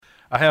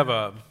I have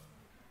a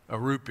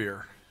root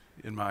beer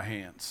in my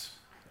hands.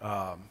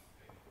 I'm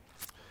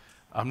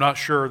not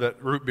sure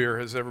that root beer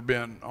has ever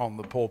been on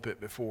the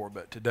pulpit before,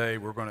 but today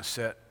we're going to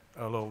set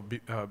a little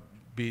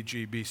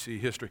BGBC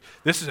history.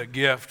 This is a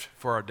gift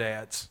for our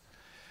dads.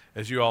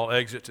 As you all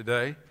exit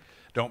today,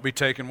 don't be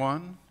taking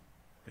one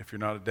if you're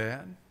not a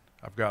dad.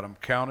 I've got them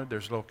counted.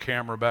 There's a little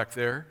camera back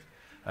there.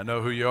 I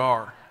know who you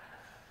are.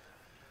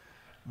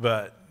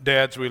 But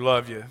dads, we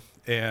love you.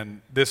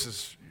 And this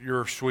is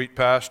your sweet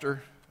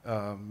pastor,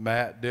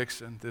 Matt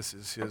Dixon. This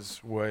is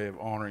his way of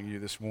honoring you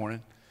this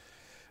morning.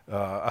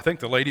 I think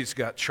the ladies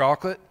got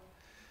chocolate.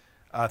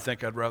 I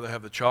think I'd rather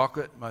have the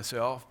chocolate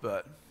myself,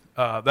 but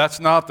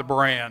that's not the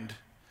brand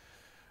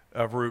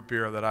of root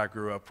beer that I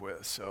grew up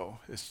with. So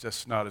it's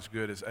just not as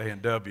good as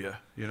A&W.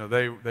 You know,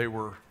 they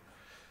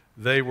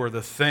were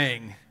the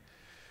thing.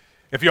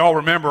 If you all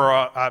remember,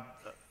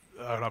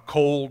 a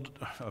cold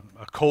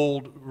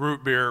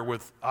root beer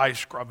with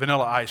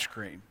vanilla ice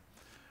cream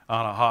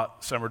on a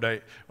hot summer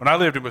day. When I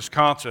lived in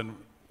Wisconsin,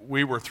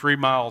 we were 3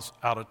 miles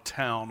out of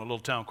town, a little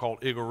town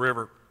called Eagle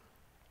River.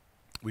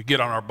 We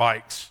get on our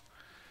bikes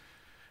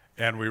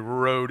and we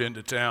rode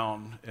into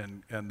town,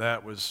 and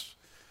that was,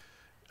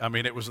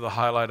 it was the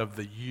highlight of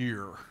the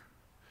year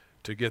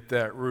to get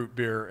that root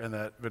beer and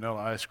that vanilla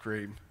ice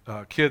cream.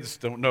 Kids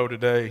don't know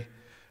today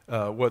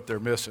what they're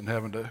missing,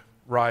 having to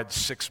ride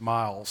 6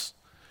 miles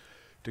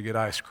to get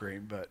ice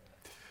cream, but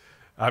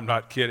I'm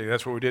not kidding.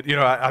 That's what we did. You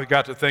know, I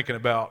got to thinking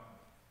about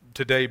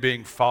today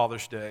being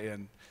Father's Day,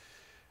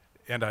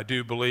 and I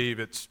do believe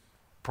it's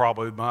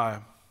probably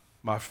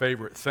my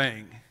favorite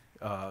thing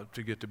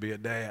to get to be a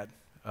dad.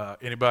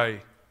 Anybody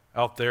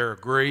out there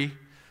agree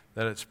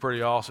that it's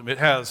pretty awesome?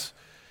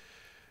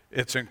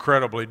 It's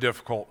incredibly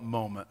difficult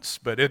moments,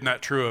 but isn't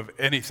that true of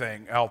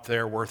anything out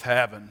there worth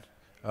having?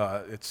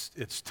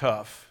 It's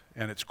tough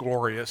and it's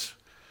glorious,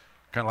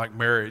 kind of like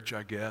marriage,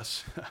 I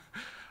guess,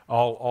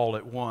 all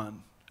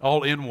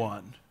in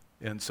one.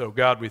 And so,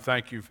 God, we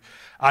thank you.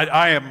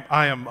 I am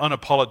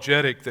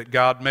unapologetic that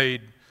God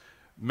made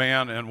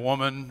man and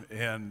woman,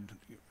 and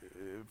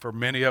for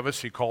many of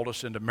us, He called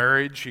us into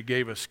marriage. He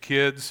gave us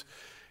kids.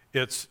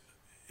 It's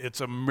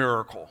a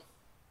miracle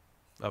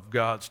of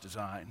God's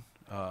design,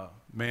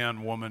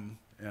 man, woman,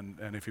 and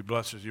if He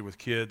blesses you with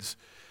kids.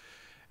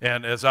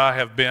 And as I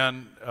have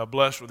been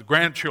blessed with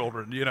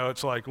grandchildren, you know,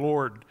 it's like,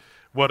 Lord,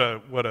 what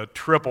a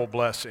triple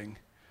blessing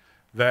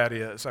that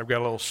is. I've got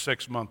a little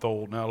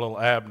 6-month-old now, a little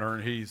Abner,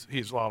 and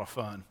he's a lot of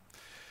fun.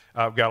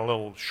 I've got a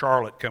little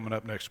Charlotte coming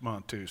up next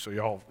month too, so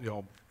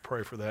y'all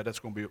pray for that. That's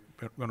going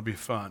to be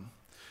fun.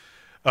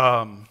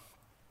 I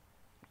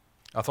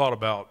thought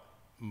about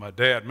my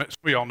dad. Some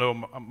of y'all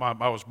know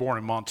I was born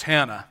in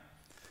Montana.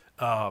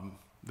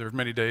 There's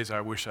many days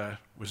I wish I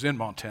was in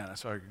Montana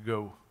so I could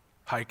go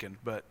hiking,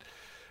 but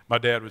my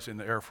dad was in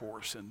the Air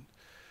Force, and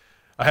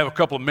I have a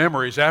couple of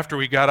memories. After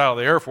we got out of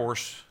the Air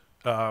Force,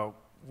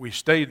 we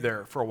stayed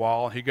there for a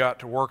while, and he got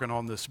to working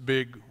on this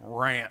big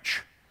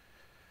ranch.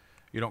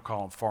 You don't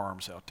call them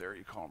farms out there,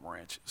 you call them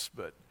ranches,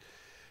 but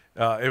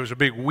it was a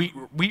big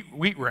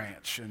wheat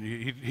ranch, and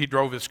he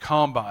drove his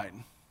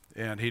combine,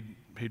 and he'd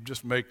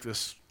just make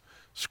this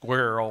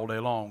square all day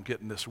long,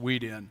 getting this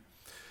wheat in.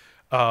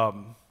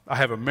 I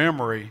have a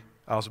memory,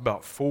 I was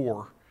about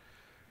 4,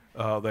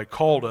 they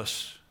called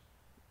us,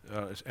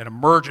 an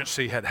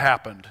emergency had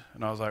happened,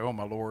 and I was like, oh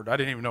my Lord, I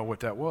didn't even know what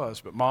that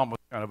was, but Mom was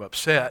kind of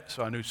upset,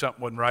 so I knew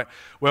something wasn't right.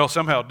 Well,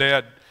 somehow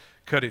Dad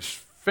cut his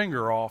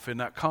finger off in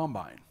that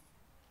combine.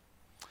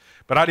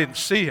 But I didn't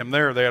see him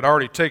there. They had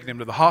already taken him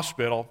to the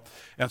hospital.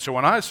 And so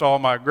when I saw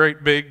my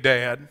great big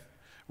dad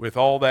with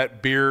all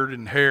that beard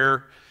and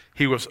hair,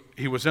 he was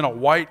in a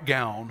white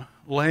gown,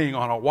 laying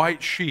on a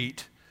white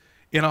sheet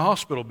in a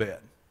hospital bed.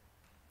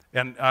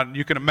 And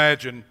you can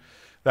imagine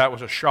that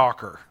was a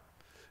shocker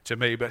to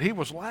me, but he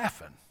was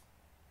laughing.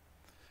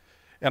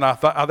 And I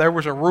thought there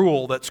was a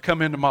rule that's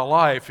come into my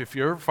life. If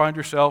you ever find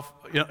yourself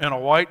in a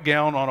white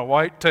gown on a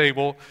white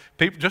table,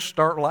 people just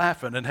start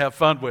laughing and have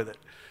fun with it,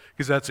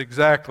 because that's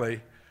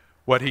exactly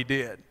what he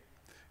did.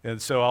 And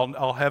so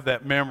I'll have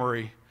that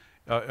memory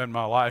in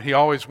my life. He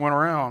always went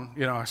around,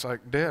 you know, I was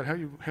like, Dad, how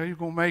you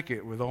going to make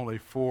it with only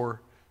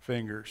 4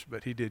 fingers?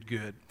 But he did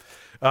good.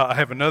 I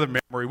have another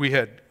memory. We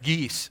had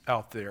geese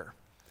out there.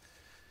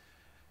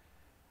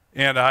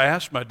 And I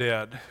asked my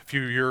dad a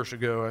few years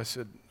ago, I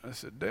said,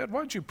 Dad,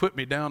 why'd you put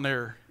me down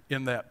there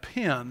in that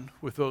pen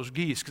with those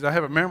geese? Because I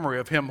have a memory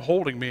of him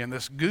holding me, and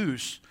this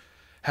goose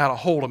had a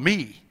hold of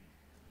me.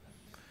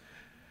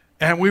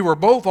 And we were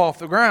both off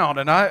the ground,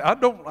 and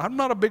I'm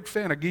not a big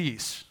fan of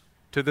geese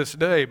to this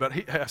day, but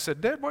I said,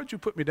 Dad, why'd you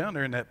put me down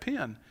there in that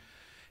pen?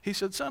 He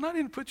said, son, I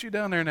didn't put you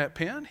down there in that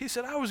pen. He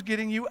said, I was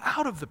getting you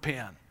out of the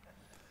pen.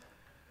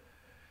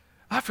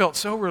 I felt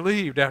so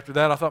relieved after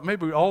that. I thought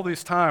maybe all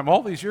these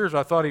years,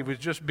 I thought he was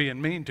just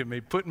being mean to me,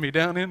 putting me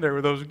down in there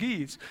with those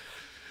geese.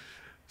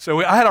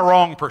 So I had a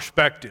wrong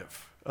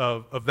perspective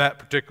of that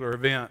particular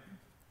event.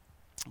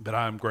 But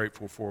I'm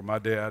grateful for my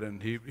dad,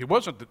 and he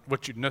wasn't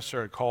what you'd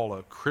necessarily call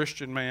a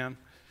Christian man,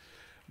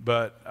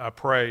 but I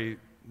pray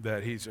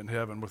that he's in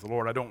heaven with the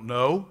Lord. I don't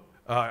know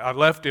I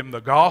left him the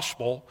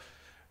gospel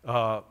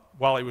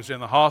while he was in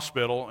the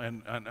hospital,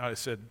 and I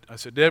said,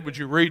 Dad, would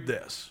you read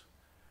this?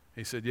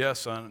 He said,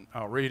 yes, son,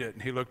 I'll read it.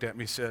 And he looked at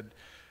me and said,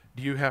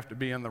 do you have to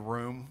be in the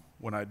room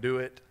when I do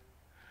it?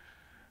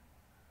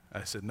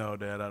 I said, no,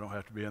 Dad, I don't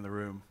have to be in the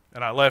room.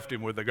 And I left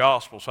him with the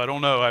gospel. So I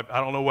don't know. I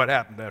don't know what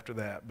happened after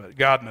that, but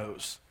God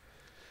knows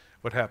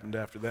what happened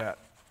after that.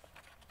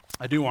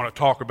 I do want to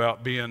talk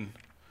about being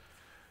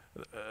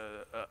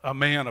a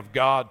man of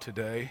God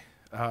today.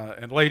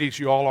 And ladies,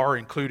 you all are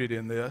included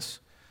in this.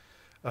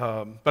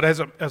 But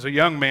as a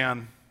young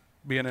man,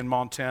 being in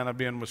Montana,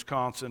 being in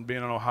Wisconsin,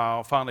 being in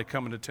Ohio, finally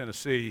coming to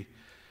Tennessee,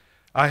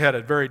 I had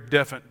a very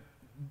different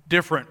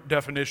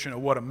definition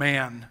of what a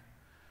man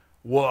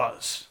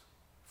was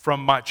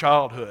from my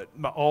childhood.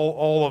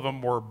 All of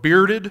them were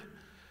bearded,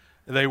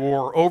 they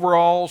wore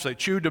overalls, they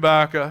chewed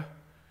tobacco,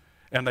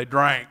 and they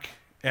drank.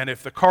 And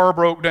if the car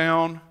broke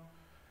down,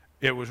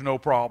 it was no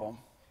problem.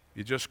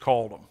 You just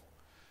called them.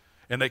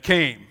 And they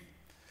came.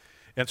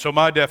 And so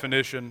my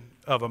definition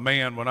of a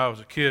man when I was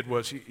a kid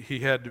was he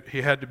had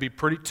to be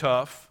pretty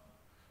tough,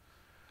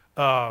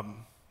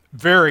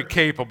 very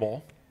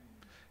capable.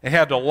 He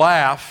had to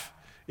laugh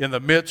in the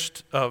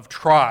midst of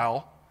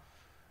trial.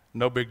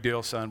 No big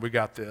deal, son. We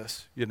got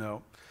this, you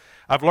know.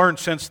 I've learned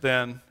since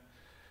then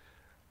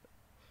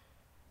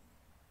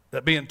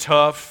that being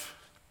tough,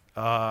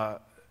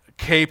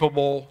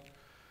 capable,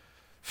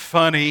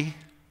 funny,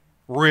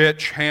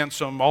 rich,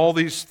 handsome, all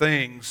these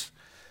things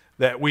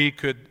that we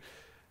could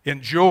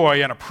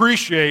enjoy and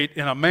appreciate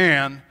in a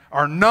man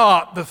are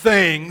not the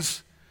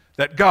things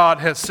that God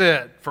has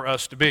said for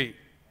us to be.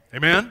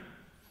 Amen?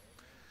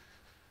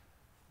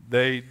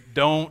 They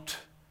don't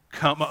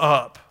come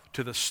up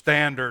to the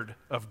standard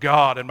of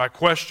God. And my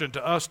question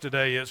to us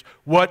today is,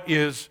 what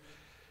is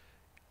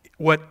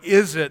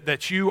it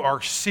that you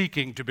are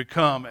seeking to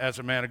become as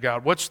a man of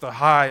God? What's the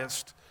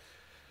highest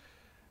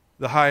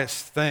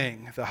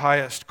thing, the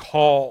highest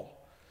call?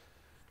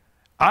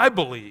 I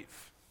believe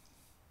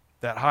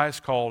that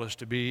highest call is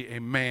to be a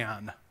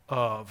man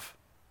of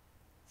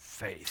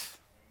faith.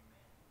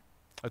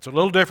 It's a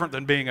little different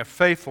than being a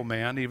faithful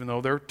man, even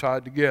though they're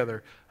tied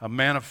together. A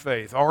man of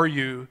faith. Are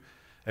you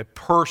a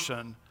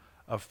person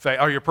of faith?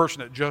 Are you a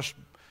person that just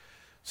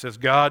says,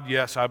 God,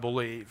 yes, I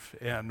believe.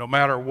 And no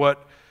matter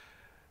what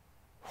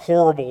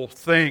horrible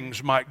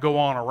things might go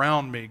on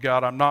around me,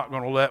 God, I'm not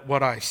going to let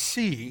what I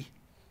see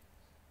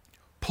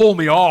pull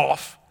me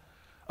off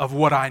of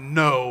what I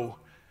know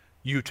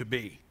you to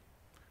be.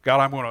 God,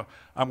 I'm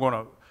going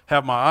to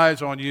have my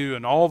eyes on you,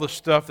 and all the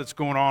stuff that's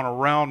going on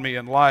around me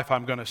in life,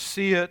 I'm going to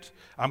see it,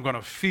 I'm going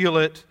to feel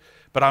it,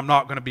 but I'm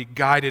not going to be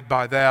guided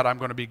by that. I'm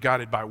going to be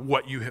guided by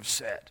what you have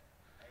said.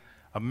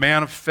 A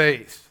man of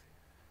faith.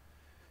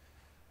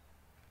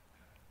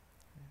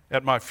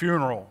 At my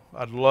funeral,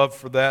 I'd love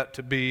for that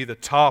to be the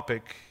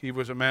topic. He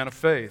was a man of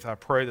faith. I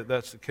pray that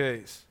that's the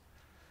case.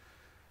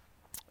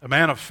 A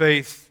man of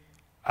faith,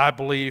 I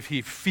believe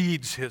he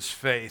feeds his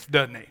faith,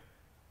 doesn't he?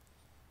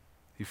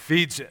 He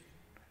feeds it.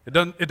 It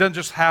doesn't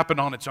just happen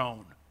on its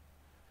own.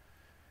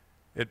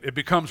 It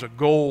becomes a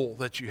goal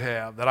that you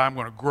have, that I'm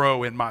going to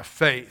grow in my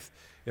faith,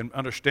 in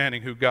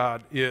understanding who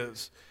God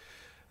is.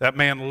 That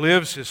man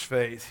lives his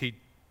faith.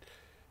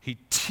 He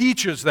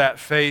teaches that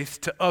faith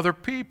to other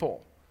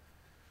people.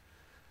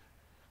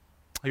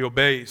 He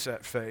obeys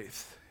that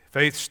faith.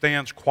 Faith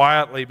stands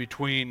quietly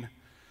between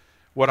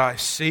what I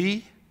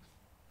see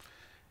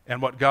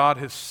and what God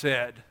has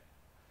said.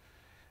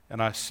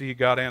 And I see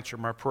God answer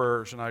my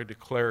prayers, and I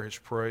declare his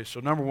praise.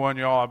 So number one,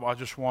 y'all, I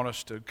just want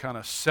us to kind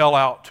of sell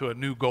out to a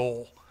new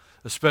goal,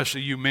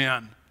 especially you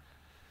men.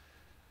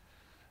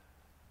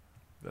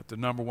 That the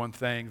number one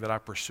thing that I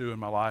pursue in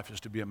my life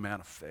is to be a man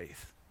of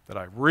faith. That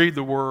I read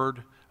the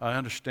Word, I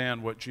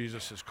understand what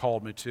Jesus has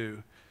called me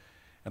to,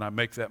 and I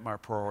make that my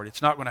priority.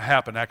 It's not going to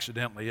happen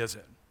accidentally, is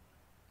it?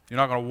 You're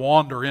not going to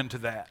wander into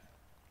that.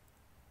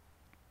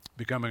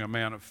 Becoming a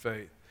man of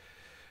faith.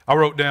 I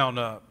wrote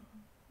down,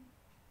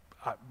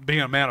 being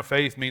a man of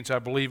faith means I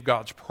believe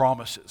God's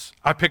promises.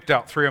 I picked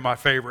out 3 of my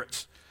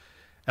favorites,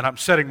 and I'm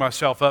setting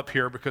myself up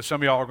here because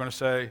some of y'all are going to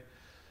say,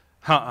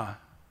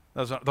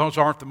 those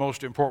aren't the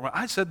most important.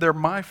 I said they're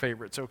my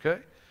favorites, okay?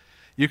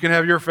 You can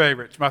have your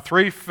favorites. My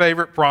 3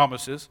 favorite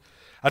promises.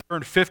 I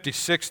turned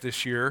 56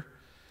 this year.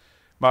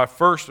 My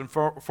first and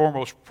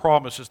foremost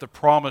promise is the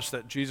promise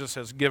that Jesus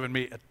has given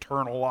me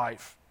eternal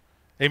life.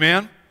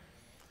 Amen?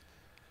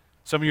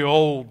 Some of you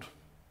old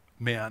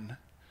men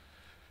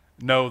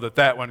know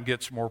that one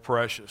gets more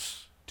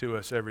precious to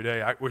us every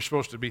day. We're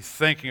supposed to be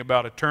thinking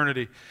about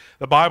eternity.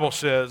 The Bible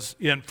says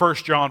in 1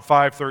 John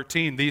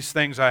 5:13, these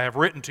things I have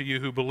written to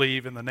you who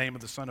believe in the name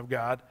of the Son of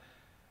God,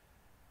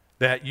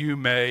 that you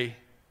may,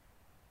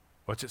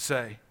 what's it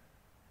say?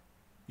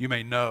 You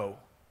may know.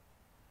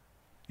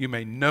 You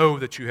may know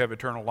that you have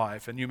eternal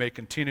life, and you may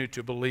continue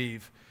to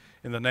believe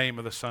in the name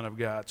of the Son of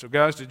God. So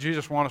guys, did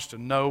Jesus want us to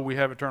know we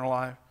have eternal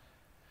life?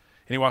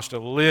 And he wants to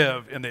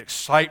live in the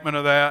excitement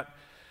of that.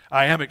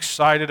 I am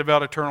excited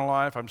about eternal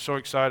life. I'm so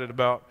excited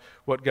about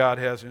what God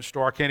has in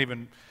store.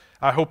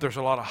 I hope there's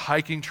a lot of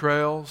hiking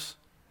trails.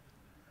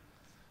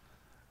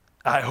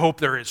 I hope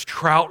there is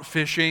trout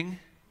fishing.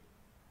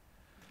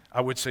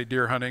 I would say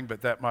deer hunting,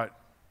 but that might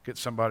get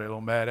somebody a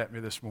little mad at me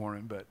this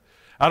morning. But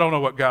I don't know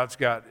what God's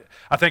got.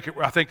 I think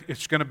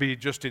it's going to be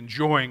just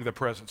enjoying the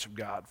presence of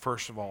God,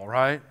 first of all,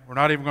 right? We're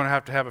not even going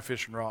to have a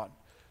fishing rod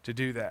to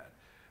do that.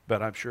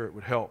 But I'm sure it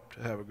would help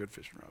to have a good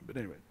fishing rod. But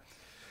anyway,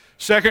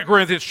 2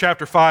 Corinthians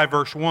chapter 5,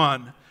 verse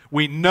 1,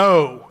 we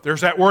know,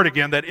 there's that word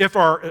again, that if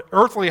our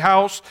earthly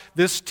house,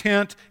 this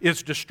tent,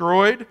 is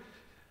destroyed,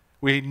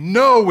 we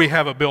know we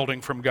have a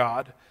building from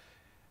God.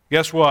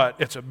 Guess what?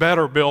 It's a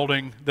better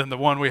building than the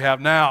one we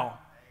have now.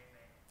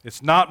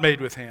 It's not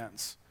made with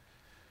hands.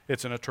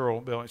 It's an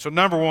eternal building. So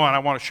number one, I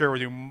want to share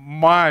with you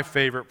my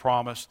favorite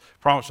promise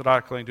that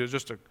I cling to, is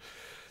just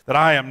that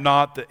I am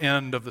not the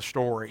end of the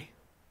story.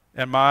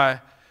 And my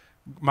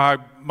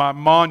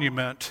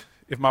monument,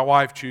 if my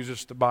wife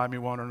chooses to buy me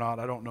one or not,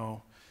 I don't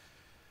know,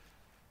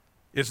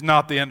 is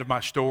not the end of my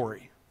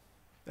story.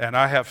 And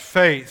I have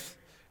faith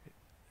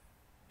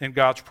in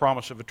God's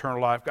promise of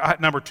eternal life.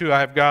 Number two, I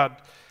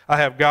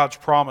have God's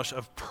promise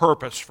of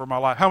purpose for my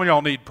life. How many of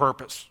y'all need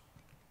purpose?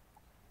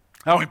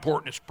 How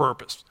important is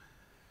purpose?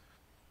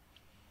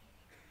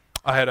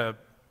 I had a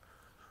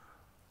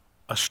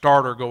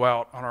starter go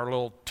out on our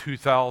little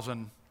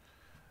 2000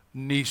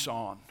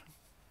 Nissan.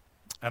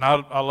 And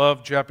I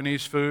love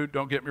Japanese food,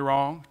 don't get me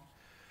wrong.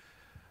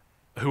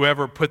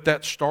 Whoever put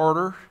that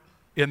starter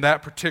in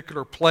that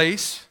particular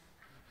place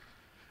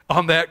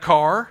on that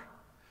car,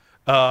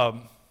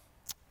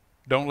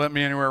 don't let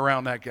me anywhere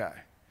around that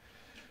guy.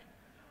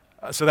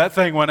 So that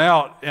thing went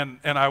out, and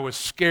I was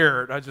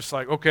scared. I just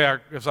like, okay,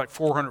 it was like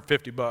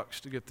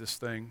 $450 to get this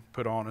thing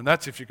put on. And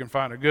that's if you can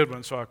find a good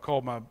one. So I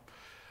called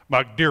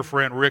my dear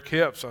friend Rick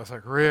Hips. I was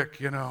like, Rick,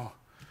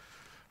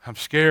 I'm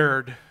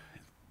scared.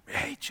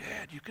 Hey,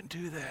 Chad, you can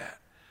do that.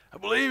 I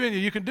believe in you.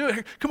 You can do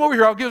it. Come over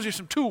here. I'll give you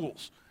some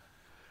tools.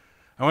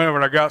 I went over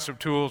and I got some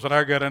tools, and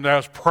I got in there. I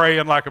was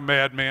praying like a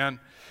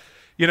madman.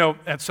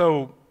 And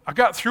so I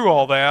got through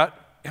all that.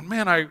 And,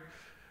 man,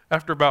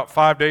 after about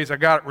 5 days, I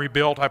got it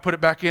rebuilt. I put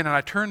it back in, and I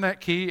turned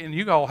that key, and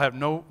you all have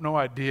no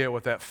idea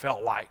what that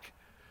felt like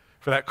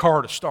for that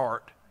car to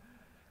start.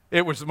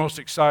 It was the most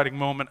exciting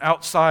moment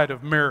outside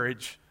of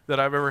marriage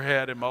that I've ever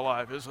had in my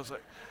life. It was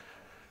like,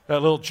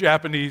 that little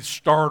Japanese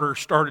starter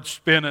started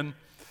spinning.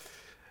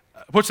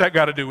 What's that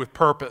got to do with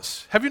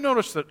purpose? Have you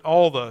noticed that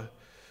all the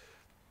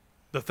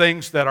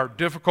things that are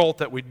difficult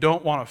that we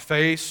don't want to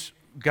face,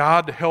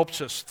 God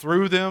helps us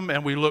through them,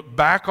 and we look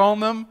back on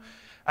them?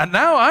 And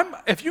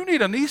now if you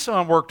need a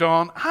Nissan worked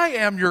on, I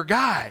am your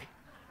guy.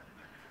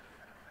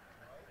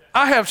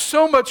 I have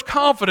so much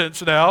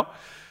confidence now.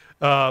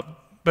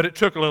 But it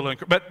took a little,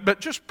 but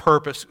just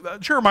purpose.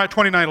 Jeremiah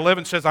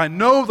 29:11 says, I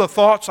know the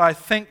thoughts I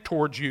think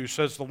towards you,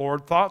 says the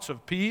Lord, thoughts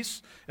of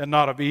peace and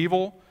not of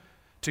evil,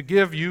 to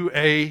give you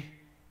a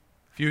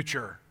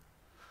future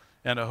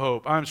and a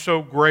hope. I'm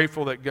so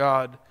grateful that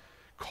God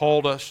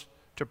called us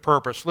to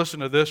purpose. Listen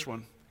to this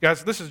one.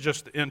 Guys, this is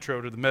just the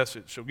intro to the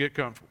message, so get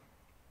comfortable.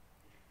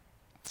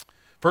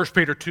 1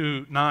 Peter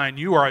 2:9,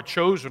 you are a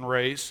chosen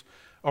race,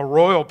 a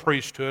royal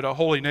priesthood, a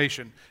holy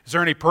nation. Is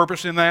there any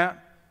purpose in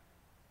that?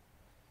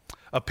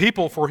 A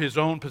people for his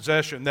own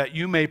possession, that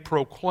you may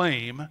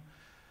proclaim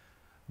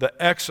the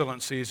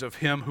excellencies of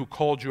him who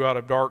called you out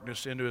of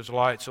darkness into his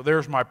light. So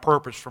there's my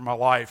purpose for my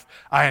life.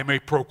 I am a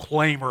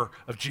proclaimer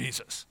of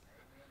Jesus.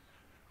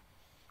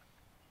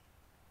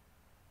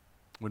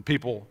 When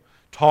people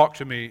talk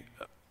to me,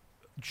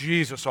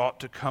 Jesus ought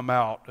to come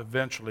out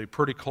eventually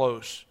pretty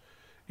close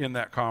in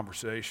that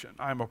conversation.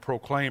 I'm a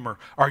proclaimer.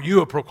 Are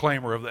you a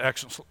proclaimer of the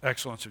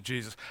excellence of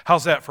Jesus?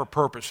 How's that for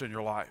purpose in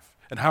your life?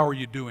 And how are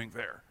you doing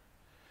there?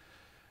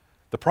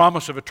 The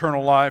promise of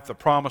eternal life, the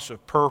promise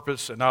of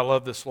purpose, and I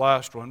love this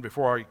last one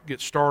before I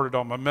get started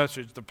on my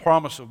message, the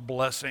promise of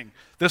blessing.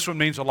 This one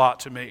means a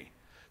lot to me.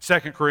 2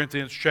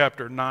 Corinthians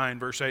chapter 9,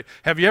 verse 8.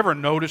 Have you ever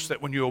noticed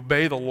that when you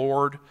obey the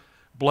Lord,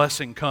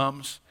 blessing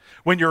comes?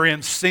 When you're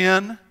in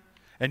sin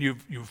and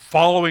you're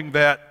following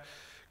that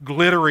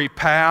glittery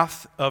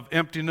path of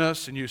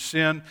emptiness and you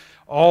sin,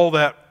 all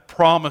that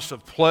promise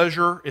of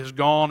pleasure is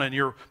gone and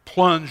you're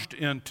plunged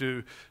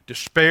into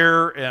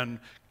despair and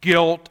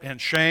guilt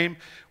and shame.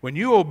 When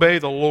you obey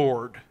the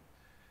Lord,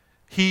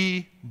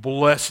 he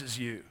blesses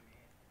you.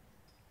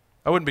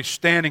 I wouldn't be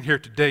standing here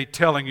today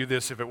telling you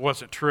this if it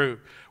wasn't true.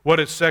 What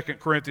does 2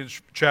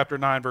 Corinthians chapter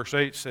 9 verse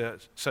 8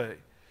 say?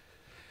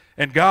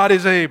 And God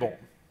is able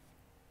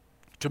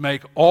to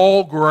make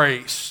all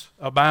grace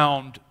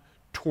abound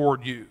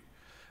toward you,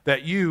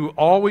 that you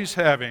always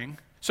having,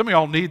 some of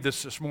y'all need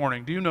this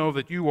morning, do you know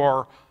that you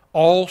are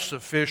all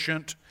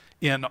sufficient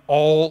in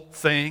all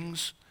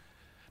things?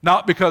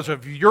 Not because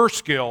of your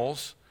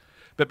skills,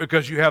 but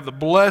because you have the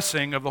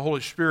blessing of the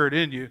Holy Spirit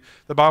in you.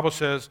 The Bible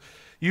says,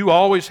 you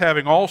always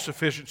having all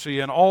sufficiency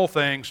in all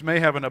things may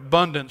have an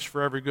abundance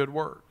for every good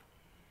work.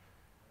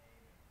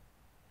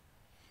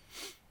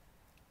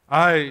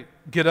 I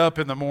get up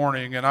in the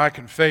morning and I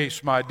can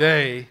face my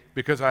day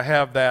because I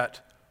have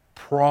that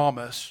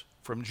promise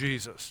from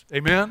Jesus.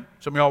 Amen?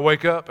 Some of y'all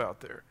wake up out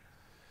there.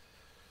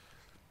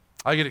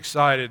 I get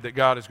excited that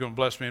God is going to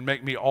bless me and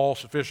make me all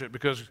sufficient,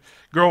 because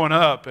growing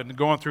up and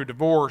going through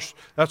divorce,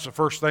 that's the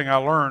first thing I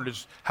learned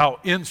is how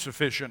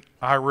insufficient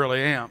I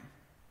really am.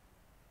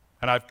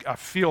 And I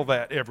feel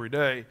that every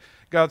day.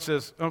 God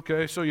says,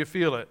 okay, so you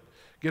feel it.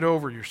 Get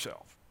over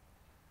yourself.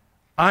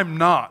 I'm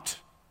not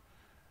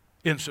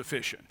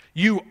insufficient.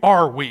 You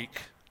are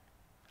weak.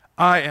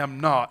 I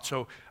am not.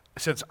 So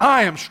since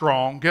I am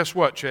strong, guess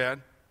what,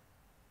 Chad?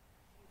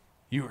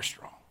 You are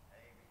strong.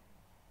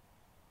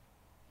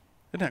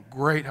 Isn't that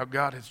great how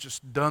God has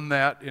just done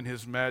that in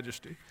His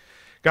majesty?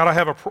 Guys,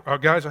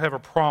 I have a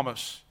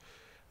promise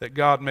that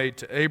God made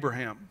to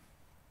Abraham.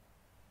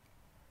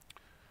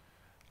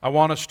 I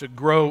want us to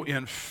grow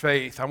in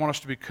faith. I want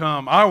to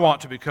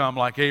become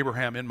like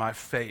Abraham in my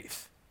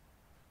faith.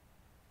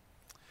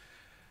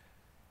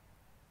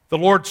 The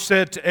Lord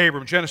said to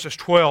Abram, Genesis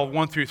 12,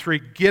 1 through 3,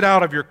 get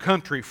out of your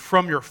country,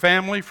 from your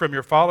family, from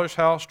your father's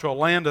house, to a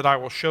land that I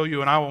will show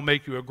you, and I will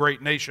make you a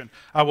great nation.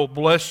 I will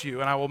bless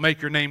you, and I will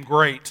make your name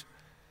great.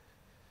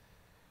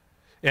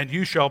 And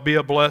you shall be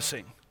a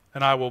blessing.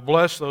 And I will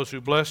bless those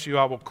who bless you.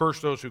 I will curse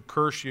those who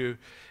curse you.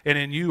 And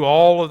in you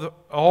all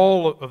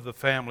of the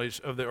families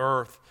of the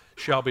earth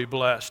shall be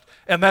blessed.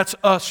 And that's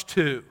us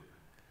too.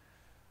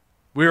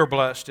 We are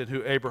blessed in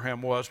who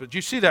Abraham was. But do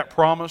you see that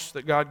promise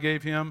that God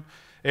gave him?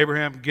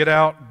 Abraham, get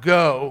out,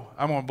 go.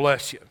 I'm going to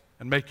bless you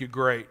and make you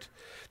great.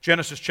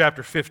 Genesis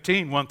chapter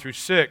 15, 1 through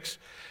 6.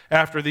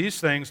 After these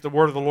things, the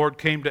word of the Lord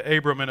came to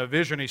Abram in a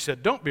vision. He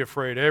said, don't be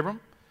afraid, Abram.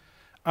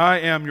 I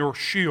am your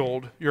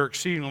shield, your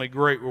exceedingly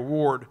great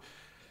reward.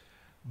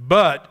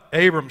 But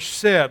Abram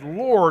said,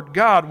 Lord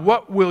God,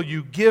 what will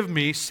you give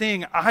me,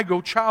 seeing I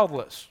go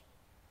childless?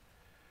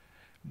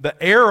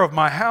 The heir of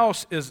my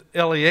house is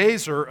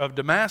Eliezer of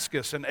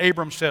Damascus. And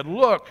Abram said,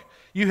 look,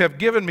 you have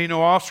given me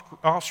no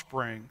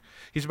offspring.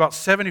 He's about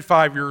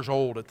 75 years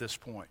old at this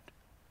point.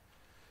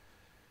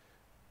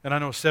 And I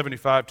know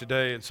 75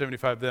 today and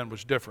 75 then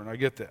was different. I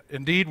get that.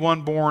 Indeed,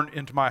 one born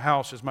into my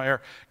house is my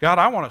heir. God,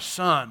 I want a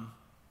son.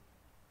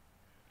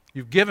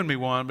 You've given me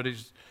one, but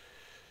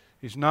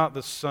he's not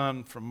the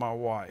son from my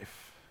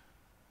wife.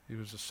 He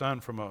was a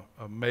son from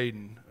a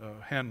maiden,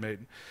 a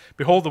handmaiden.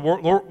 Behold, the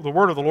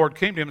word of the Lord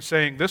came to him,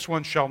 saying, this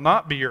one shall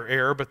not be your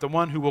heir, but the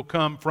one who will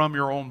come from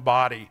your own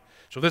body.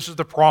 So this is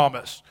the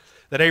promise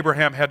that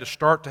Abraham had to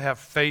start to have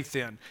faith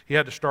in. He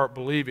had to start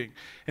believing.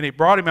 And he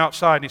brought him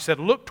outside, and he said,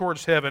 look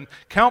towards heaven,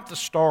 count the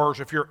stars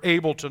if you're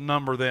able to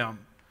number them.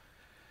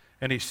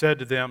 And he said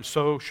to them,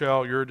 so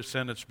shall your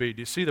descendants be.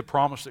 Do you see the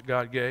promise that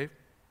God gave?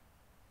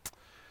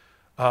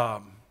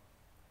 I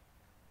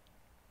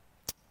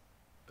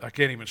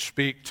can't even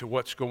speak to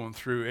what's going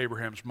through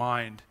Abraham's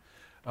mind.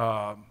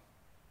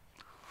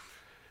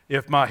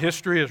 If my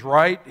history is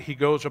right, he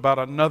goes about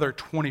another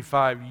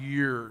 25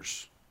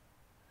 years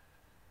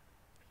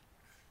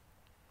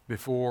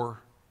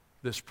before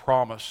this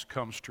promise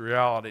comes to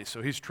reality.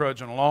 So he's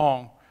trudging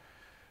along,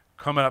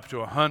 coming up to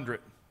 100,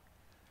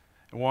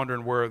 and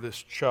wondering where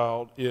this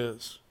child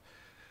is.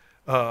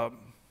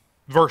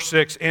 Verse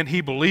 6, and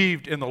he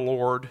believed in the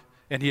Lord,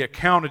 and he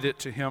accounted it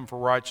to him for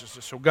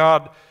righteousness. So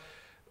God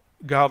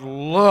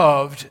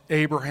loved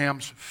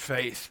Abraham's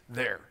faith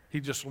there. He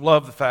just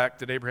loved the fact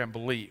that Abraham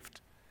believed.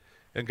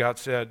 And God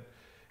said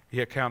he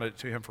accounted it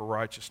to him for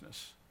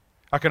righteousness.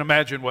 I can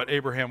imagine what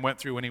Abraham went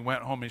through when he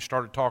went home and he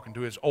started talking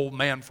to his old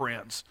man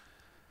friends.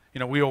 You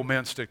know, we old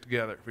men stick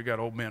together. We got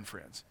old men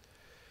friends.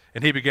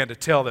 And he began to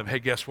tell them, hey,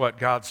 guess what?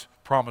 God's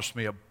promised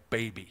me a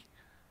baby.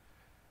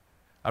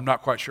 I'm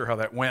not quite sure how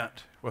that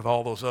went with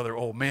all those other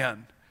old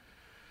men.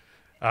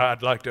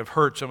 I'd like to have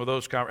heard some of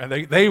those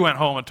conversations. And they went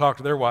home and talked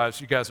to their wives.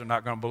 You guys are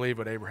not going to believe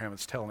what Abraham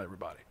is telling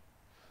everybody.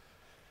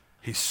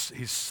 He's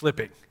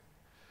slipping.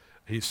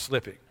 He's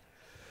slipping.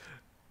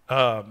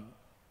 A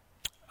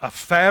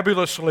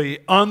fabulously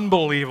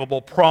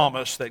unbelievable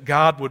promise that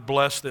God would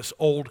bless this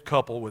old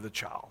couple with a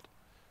child.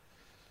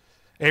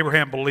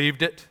 Abraham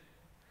believed it.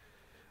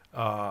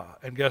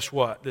 And guess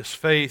what? This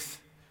faith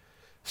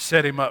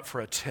set him up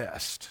for a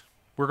test.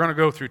 We're going to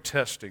go through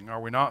testing, are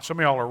we not? Some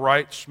of y'all are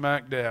right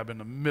smack dab in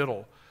the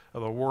middle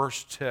of the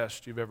worst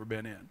test you've ever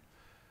been in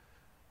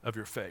of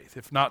your faith.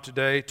 If not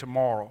today,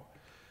 tomorrow.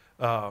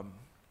 How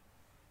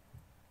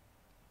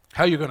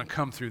are you going to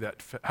come through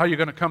that? How are you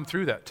going to come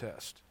through that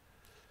test?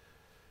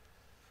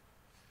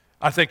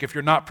 I think if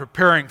you're not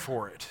preparing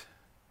for it,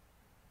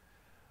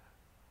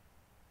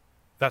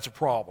 that's a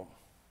problem.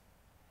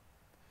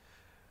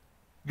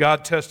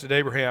 God tested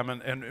Abraham,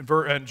 and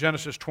in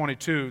Genesis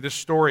 22, this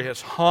story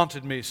has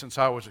haunted me since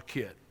I was a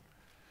kid.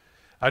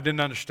 I didn't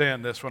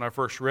understand this when I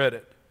first read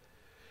it.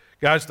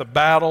 Guys, the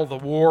battle, the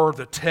war,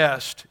 the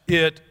test,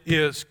 it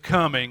is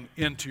coming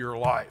into your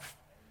life.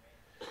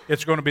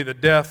 It's going to be the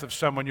death of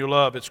someone you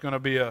love. It's going to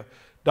be a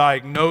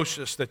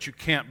diagnosis that you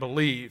can't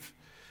believe.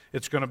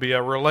 It's going to be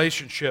a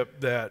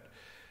relationship that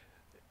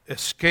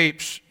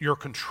escapes your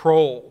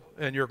control,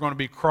 and you're going to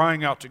be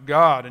crying out to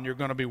God, and you're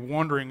going to be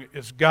wondering,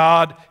 is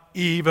God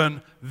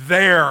even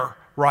there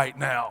right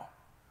now?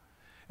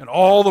 And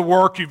all the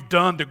work you've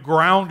done to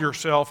ground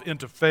yourself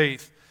into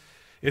faith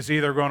is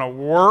either going to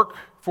work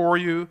for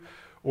you,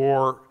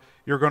 or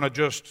you're going to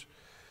just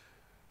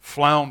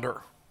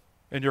flounder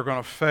and you're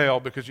going to fail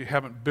because you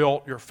haven't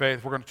built your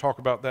faith. We're going to talk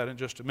about that in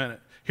just a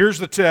minute. Here's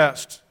the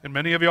test, and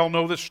many of y'all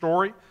know this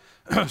story.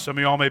 Some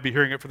of y'all may be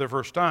hearing it for the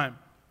first time.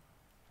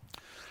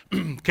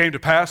 Came to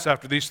pass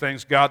after these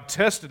things, God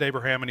tested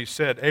Abraham, and he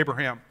said,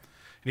 Abraham,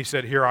 and he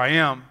said, here I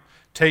am.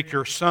 Take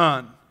your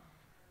son,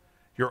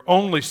 your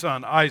only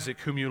son,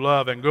 Isaac, whom you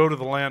love, and go to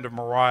the land of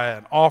Moriah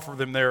and offer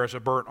them there as a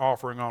burnt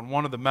offering on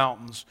one of the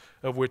mountains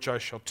of which I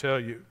shall tell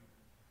you.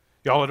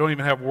 Y'all, I don't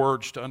even have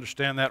words to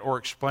understand that or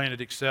explain it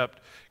except,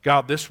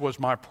 God, this was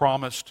my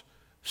promised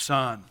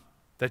son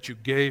that you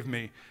gave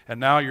me, and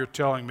now you're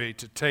telling me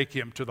to take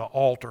him to the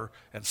altar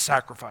and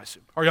sacrifice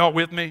him. Are y'all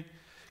with me?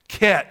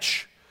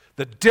 Catch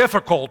the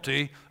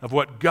difficulty of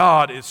what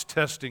God is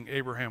testing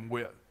Abraham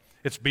with.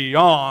 It's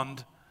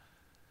beyond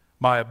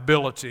my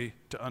ability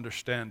to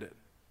understand it.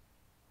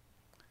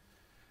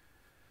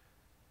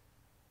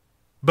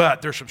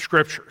 But there's some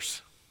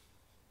scriptures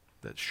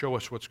that show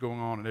us what's going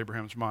on in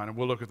Abraham's mind, and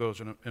we'll look at those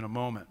in a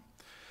moment.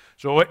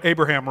 So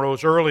Abraham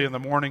rose early in the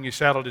morning. He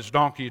saddled his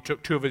donkey. He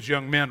took 2 of his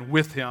young men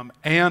with him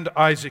and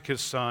Isaac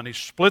his son. He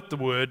split the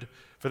wood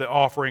for the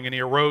offering, and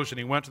he arose and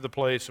he went to the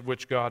place of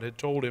which God had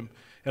told him.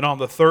 And on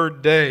the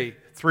 3rd day,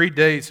 3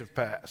 days have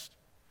passed.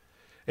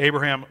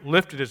 Abraham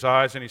lifted his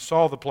eyes and he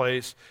saw the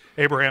place.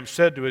 Abraham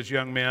said to his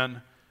young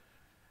men,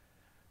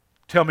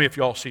 tell me if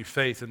y'all see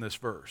faith in this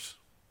verse.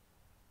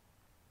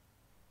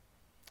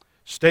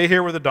 Stay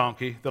here with the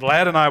donkey. The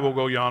lad and I will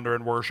go yonder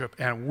and worship,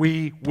 and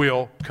we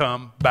will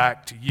come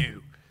back to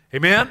you.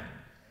 Amen?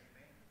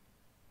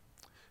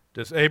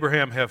 Does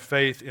Abraham have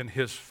faith in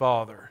his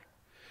father?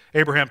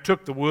 Abraham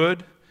took the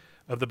wood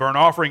of the burnt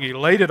offering. He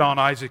laid it on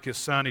Isaac his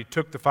son. He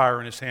took the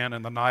fire in his hand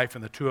and the knife,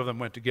 and the 2 of them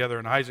went together.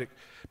 And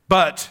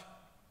But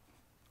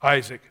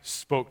Isaac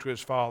spoke to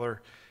his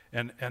father,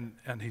 and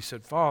he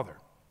said, Father,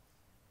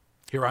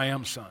 here I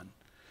am, son.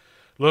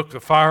 Look,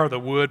 the fire, the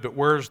wood, but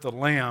where's the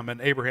lamb?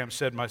 And Abraham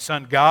said, my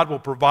son, God will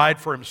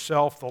provide for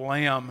himself the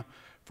lamb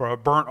for a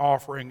burnt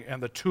offering.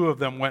 And the 2 of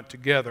them went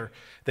together.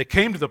 They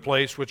came to the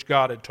place which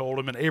God had told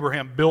him, and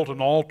Abraham built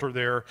an altar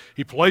there.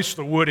 He placed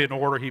the wood in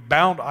order. He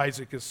bound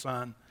Isaac his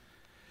son.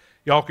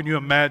 Y'all, can you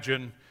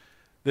imagine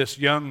this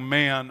young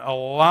man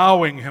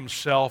allowing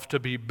himself to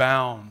be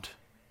bound?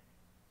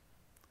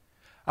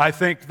 I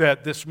think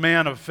that this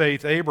man of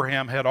faith,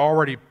 Abraham, had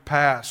already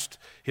passed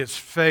his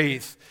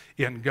faith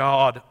in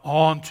God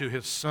on to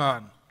his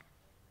son.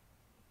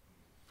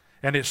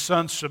 And his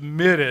son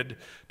submitted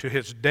to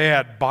his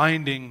dad,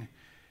 binding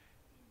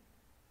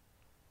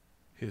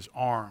his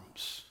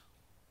arms.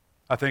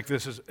 I think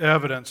this is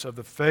evidence of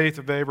the faith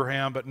of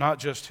Abraham, but not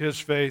just his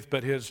faith,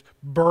 but his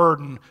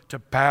burden to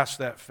pass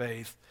that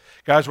faith.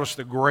 Guys, what's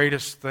the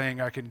greatest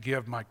thing I can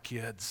give my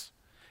kids?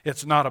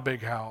 It's not a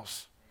big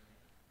house.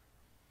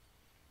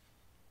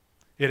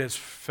 It is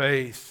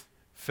faith,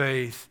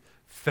 faith,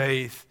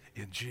 faith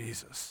in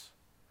Jesus.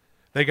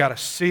 They got to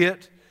see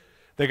it.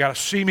 They got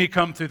to see me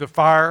come through the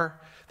fire.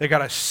 They got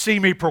to see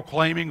me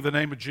proclaiming the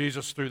name of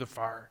Jesus through the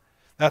fire.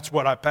 That's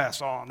what I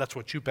pass on. That's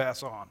what you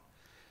pass on.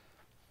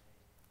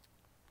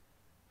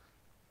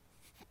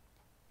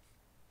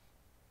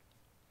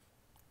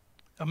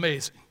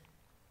 Amazing.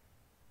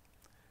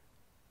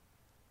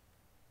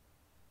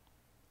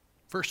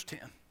 Verse 10.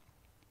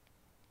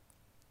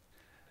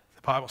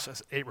 The Bible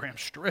says Abraham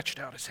stretched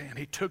out his hand.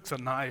 He took the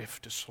knife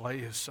to slay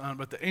his son.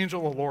 But the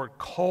angel of the Lord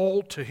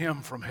called to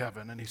him from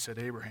heaven, and he said,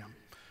 Abraham,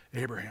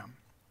 Abraham.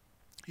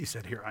 He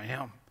said, here I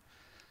am.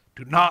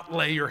 Do not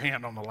lay your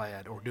hand on the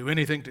lad or do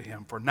anything to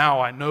him, for now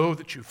I know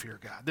that you fear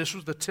God. This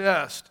was the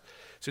test,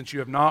 since you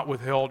have not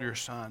withheld your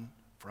son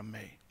from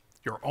me,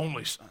 your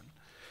only son.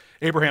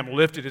 Abraham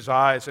lifted his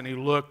eyes, and he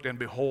looked, and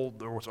behold,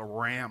 there was a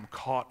ram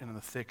caught in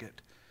the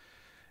thicket.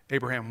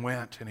 Abraham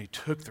went, and he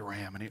took the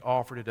ram, and he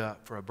offered it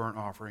up for a burnt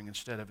offering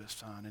instead of his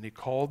son. And he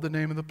called the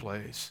name of the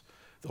place,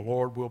 the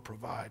Lord will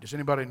provide. Does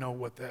anybody know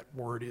what that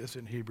word is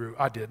in Hebrew?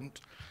 I didn't.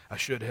 I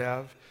should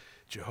have.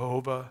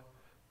 Jehovah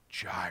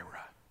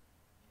Jireh.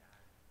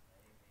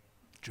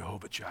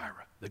 Jehovah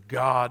Jireh, the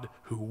God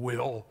who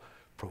will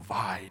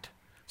provide.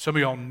 Some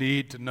of y'all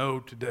need to know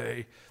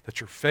today that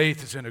your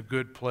faith is in a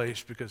good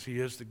place because he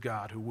is the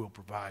God who will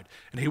provide.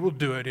 And he will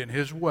do it in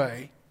his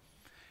way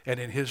and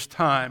in his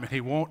time, and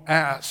he won't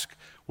ask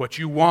what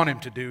you want him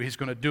to do. He's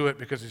going to do it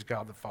because he's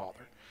God the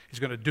Father. He's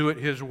going to do it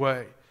his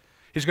way.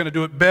 He's going to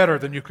do it better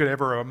than you could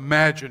ever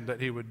imagine that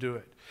he would do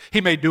it.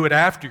 He may do it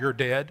after you're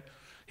dead.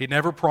 He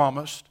never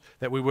promised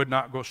that we would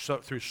not go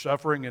through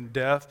suffering and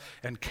death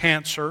and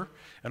cancer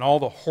and all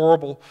the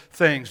horrible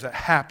things that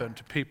happen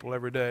to people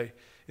every day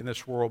in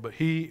this world, but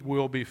he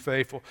will be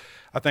faithful.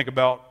 I think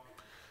about,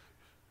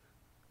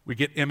 we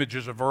get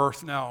images of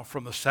Earth now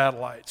from the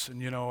satellites, and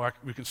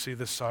we can see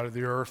this side of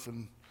the Earth,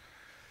 and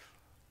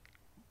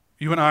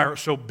you and I are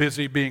so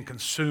busy being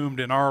consumed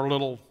in our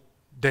little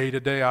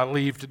day-to-day. I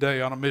leave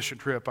today on a mission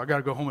trip. I got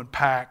to go home and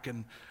pack,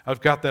 and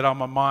I've got that on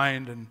my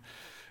mind, and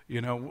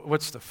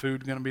What's the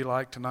food going to be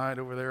like tonight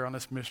over there on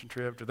this mission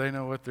trip? Do they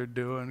know what they're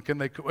doing?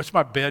 What's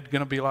my bed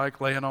going to be like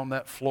laying on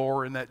that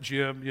floor in that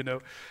gym?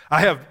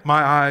 I have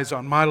my eyes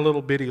on my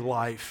little bitty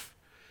life.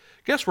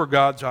 Guess where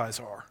God's eyes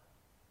are?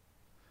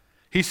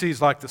 He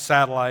sees like the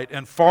satellite,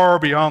 and far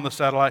beyond the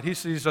satellite, he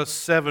sees us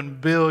 7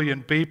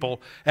 billion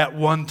people at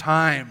one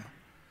time.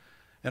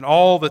 And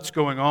all that's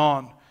going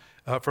on,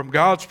 from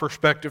God's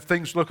perspective,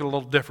 things look a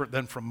little different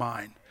than from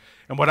mine.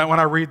 And when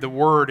I read the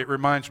Word, it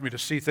reminds me to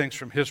see things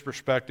from His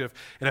perspective.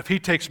 And if He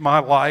takes my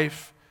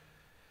life,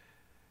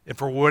 and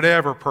for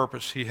whatever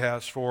purpose He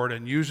has for it,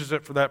 and uses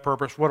it for that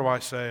purpose, what do I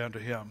say unto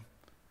Him?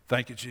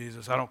 Thank you,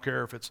 Jesus. I don't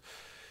care if it's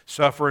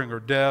suffering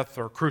or death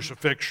or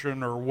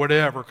crucifixion or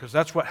whatever, because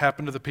that's what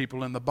happened to the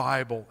people in the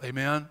Bible.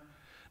 Amen?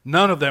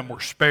 None of them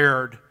were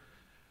spared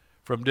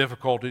from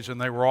difficulties,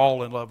 and they were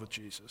all in love with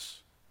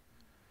Jesus.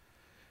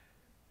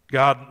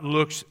 God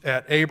looks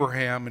at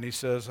Abraham and He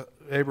says,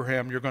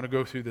 Abraham, you're going to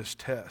go through this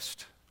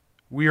test.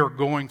 We are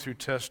going through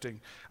testing.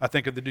 I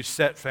think of the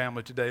Doucette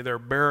family today. Their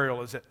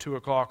burial is at 2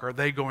 o'clock. Are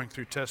they going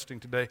through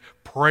testing today?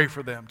 Pray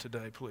for them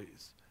today,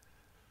 please.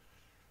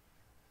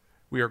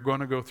 We are going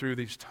to go through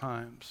these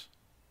times.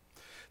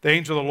 The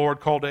angel of the Lord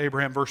called to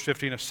Abraham, verse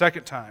 15, a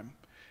second time.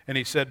 And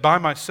he said, by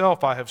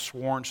myself I have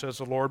sworn, says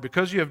the Lord,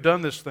 because you have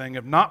done this thing,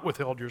 have not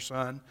withheld your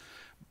son,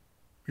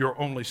 your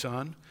only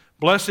son.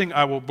 Blessing,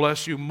 I will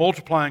bless you.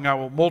 Multiplying, I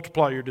will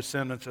multiply your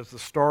descendants as the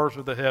stars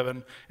of the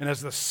heaven and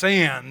as the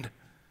sand.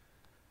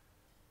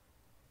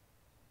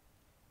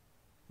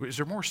 Is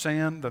there more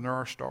sand than there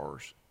are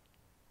stars?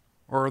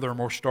 Or are there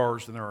more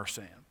stars than there are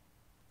sand?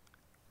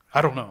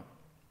 I don't know.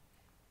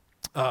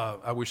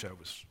 I wish I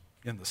was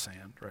in the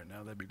sand right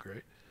now. That'd be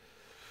great.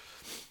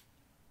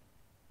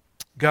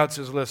 God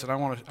says, listen, I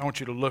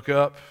want you to look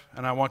up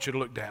and I want you to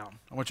look down.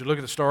 I want you to look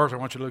at the stars. I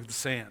want you to look at the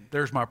sand.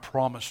 There's my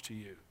promise to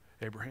you,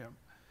 Abraham.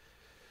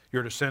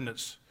 Your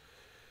descendants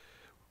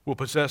will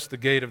possess the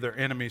gate of their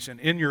enemies, and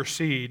in your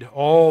seed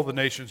all the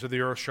nations of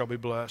the earth shall be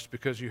blessed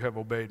because you have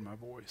obeyed my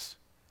voice.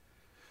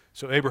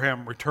 So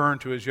Abraham returned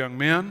to his young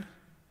men,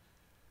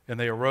 and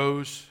they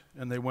arose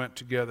and they went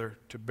together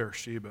to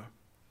Beersheba.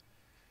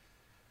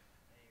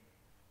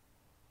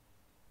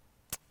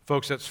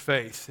 Folks, that's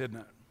faith, isn't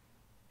it?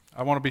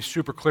 I want to be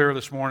super clear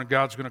this morning.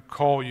 God's going to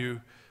call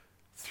you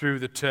through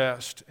the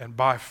test, and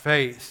by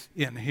faith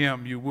in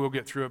Him, you will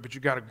get through it, but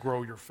you've got to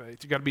grow your faith.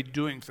 You've got to be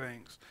doing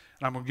things,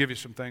 and I'm going to give you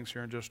some things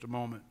here in just a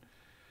moment.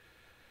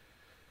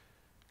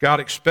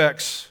 God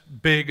expects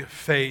big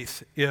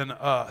faith in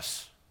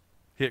us.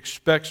 He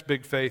expects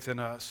big faith in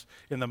us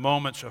in the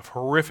moments of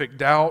horrific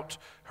doubt,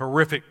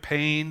 horrific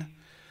pain,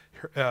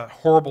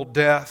 horrible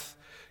death.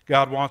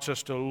 God wants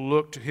us to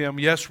look to Him.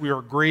 Yes, we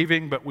are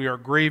grieving, but we are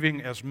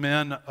grieving as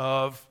men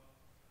of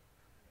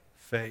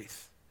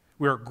faith.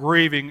 We are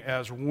grieving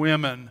as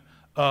women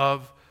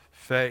of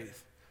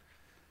faith.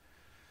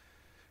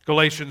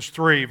 Galatians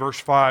 3, verse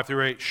 5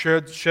 through 8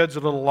 sheds a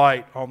little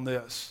light on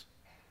this.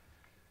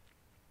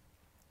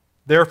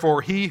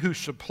 Therefore, He who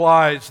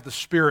supplies the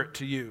Spirit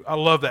to you. I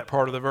love that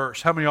part of the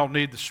verse. How many of y'all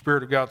need the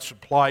Spirit of God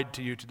supplied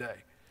to you today?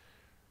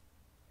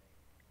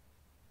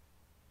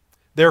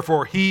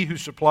 Therefore, He who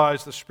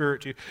supplies the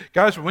Spirit to you.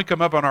 Guys, when we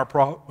come up on our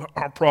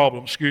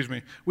problem,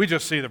 we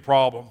just see the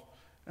problem.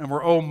 And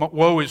we're, oh,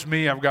 woe is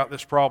me, I've got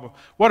this problem.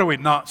 What are we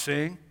not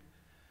seeing?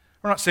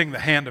 We're not seeing the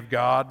hand of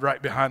God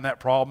right behind that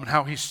problem and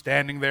how He's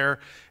standing there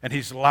and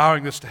He's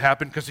allowing this to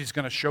happen because He's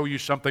going to show you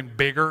something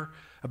bigger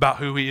about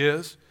who He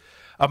is.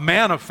 A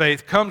man of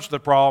faith comes to the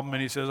problem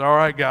and he says, all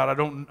right, God, I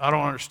don't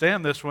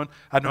understand this one.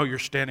 I know you're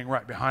standing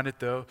right behind it,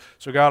 though.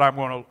 So, God, I'm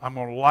going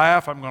to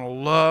laugh, I'm going to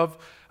love,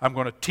 I'm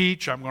going to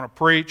teach, I'm going to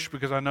preach,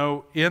 because I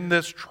know in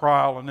this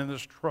trial and in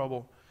this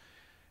trouble,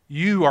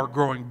 you are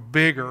growing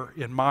bigger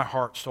in my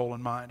heart, soul,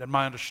 and mind, and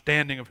my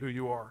understanding of who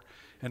you are.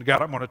 And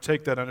God, I'm going to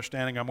take that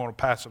understanding, I'm going to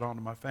pass it on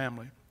to my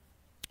family.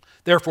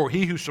 Therefore,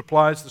 He who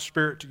supplies the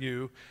Spirit to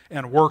you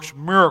and works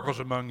miracles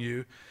among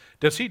you,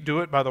 does He do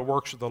it by the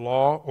works of the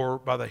law or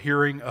by the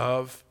hearing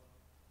of,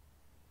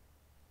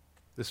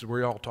 this is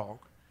where y'all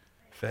talk,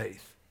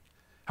 faith?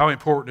 How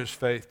important is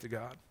faith to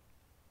God?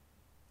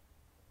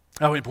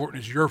 How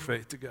important is your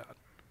faith to God?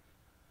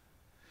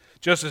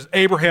 Just as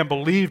Abraham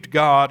believed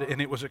God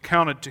and it was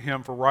accounted to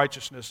him for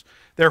righteousness,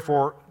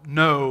 therefore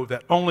know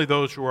that only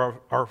those who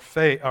are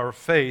faith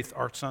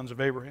are sons of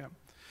Abraham.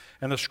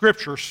 And the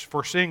Scriptures,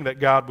 foreseeing that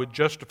God would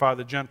justify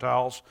the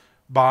Gentiles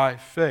by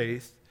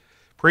faith,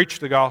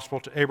 preached the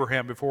gospel to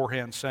Abraham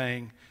beforehand,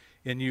 saying,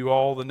 in you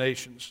all the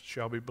nations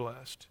shall be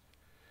blessed.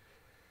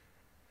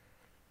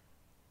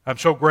 I'm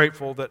so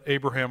grateful that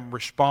Abraham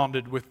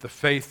responded with the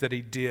faith that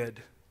he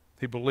did.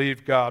 He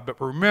believed God.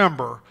 But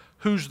remember,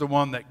 who's the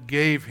one that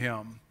gave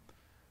him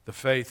the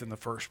faith in the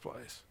first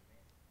place?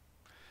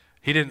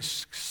 He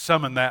didn't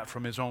summon that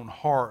from his own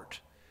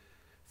heart.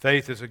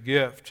 Faith is a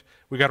gift.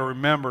 We've got to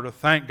remember to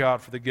thank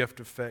God for the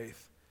gift of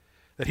faith,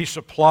 that He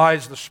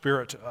supplies the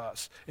Spirit to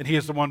us, and He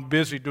is the one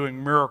busy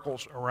doing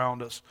miracles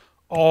around us,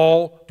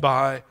 all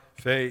by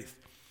faith.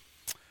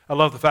 I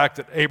love the fact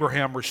that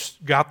Abraham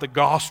got the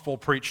gospel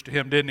preached to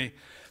him, didn't he?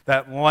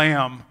 that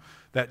lamb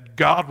that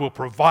God will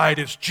provide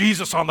is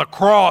Jesus on the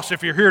cross.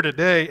 If you're here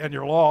today and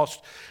you're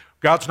lost,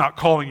 God's not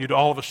calling you to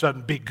all of a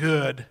sudden be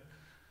good.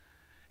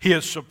 He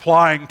is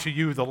supplying to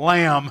you the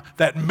lamb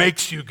that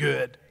makes you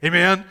good.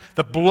 Amen?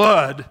 The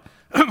blood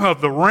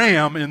of the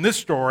ram in this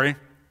story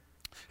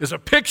is a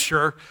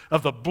picture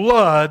of the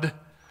blood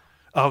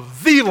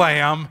of the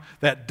lamb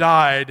that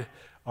died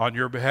on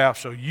your behalf.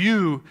 So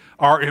you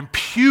are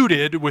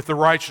imputed with the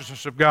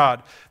righteousness of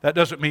God. That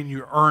doesn't mean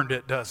you earned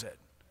it, does it?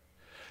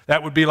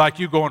 That would be like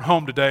you going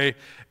home today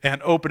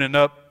and opening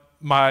up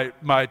my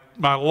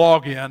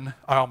login.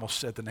 I almost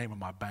said the name of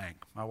my bank.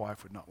 My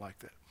wife would not like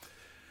that.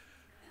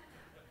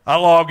 I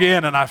log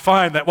in and I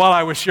find that while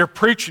I was here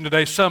preaching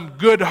today, some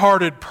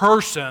good-hearted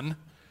person,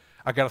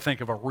 I got to think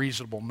of a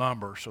reasonable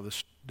number, so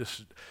this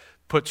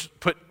put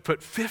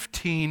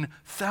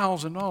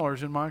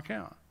 $15,000 in my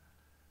account.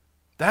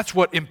 That's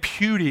what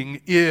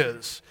imputing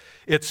is.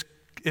 It's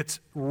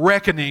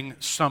reckoning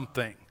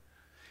something.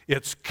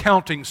 It's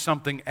counting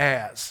something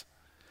as.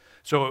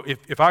 So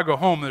if I go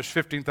home and there's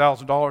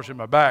 $15,000 in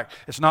my back,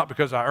 it's not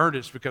because I earned it,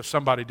 it's because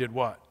somebody did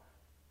what?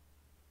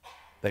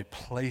 They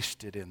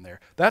placed it in there.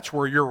 That's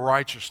where your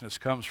righteousness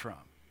comes from.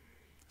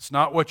 It's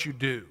not what you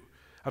do.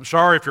 I'm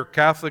sorry if you're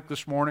Catholic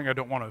this morning. I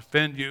don't want to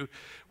offend you.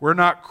 We're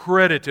not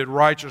credited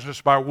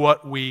righteousness by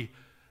what we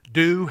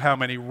do, how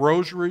many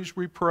rosaries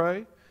we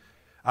pray.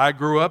 I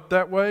grew up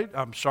that way.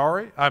 I'm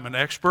sorry. I'm an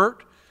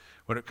expert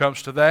when it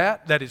comes to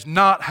that. That is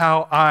not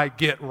how I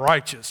get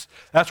righteous.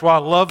 That's why I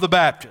love the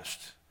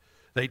Baptists.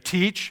 They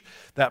teach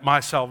that my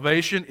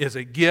salvation is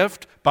a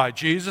gift by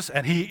Jesus,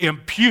 and He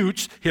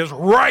imputes His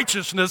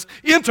righteousness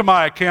into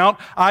my account.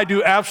 I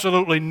do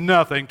absolutely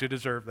nothing to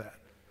deserve that.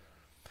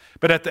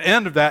 But at the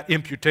end of that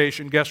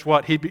imputation, guess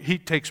what? He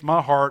takes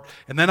my heart,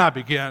 and then I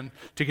begin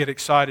to get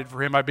excited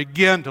for Him. I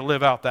begin to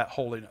live out that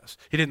holiness.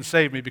 He didn't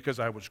save me because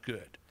I was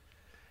good.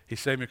 He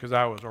saved me because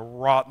I was a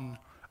rotten,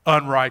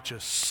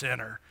 unrighteous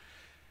sinner,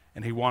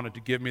 and He wanted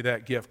to give me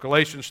that gift.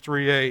 Galatians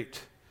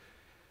 3:8.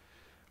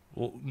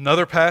 Well,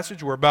 another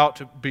passage, we're about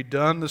to be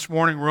done this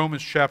morning,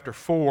 Romans chapter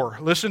 4.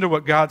 Listen to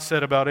what God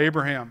said about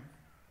Abraham.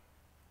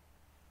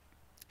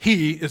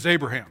 He is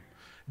Abraham,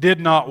 did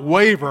not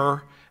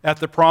waver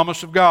at the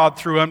promise of God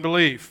through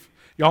unbelief.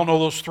 Y'all know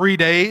those 3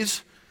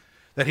 days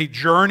that he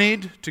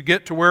journeyed to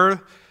get to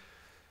where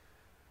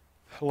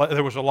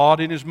there was a lot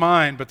in his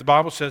mind, but the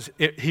Bible says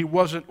he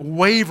wasn't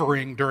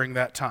wavering during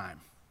that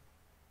time.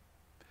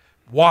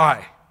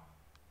 Why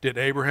did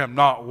Abraham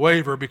not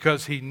waver?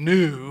 Because he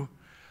knew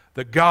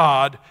the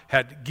God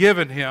had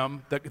given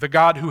him, the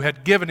God who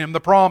had given him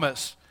the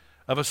promise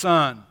of a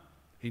son.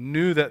 He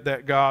knew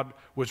that God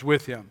was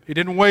with him. He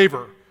didn't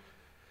waver.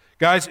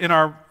 Guys, in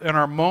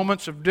our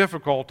moments of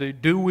difficulty,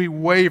 do we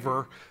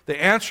waver?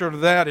 The answer to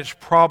that is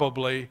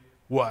probably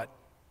what?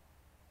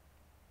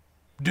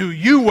 Do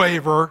you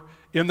waver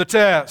in the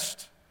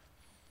test?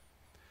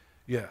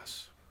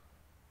 Yes.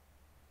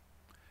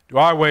 Do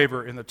I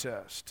waver in the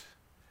test?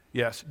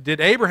 Yes. Did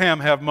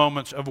Abraham have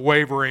moments of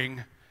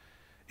wavering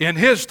in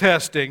his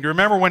testing? Do you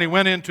remember when he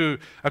went into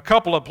a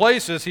couple of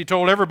places, he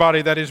told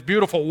everybody that his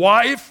beautiful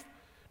wife,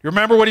 you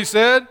remember what he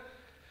said?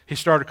 He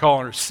started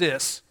calling her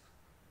sis.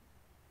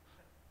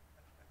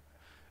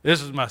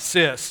 This is my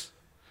sis.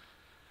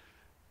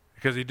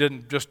 Because he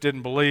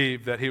didn't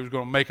believe that he was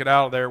going to make it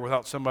out of there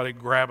without somebody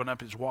grabbing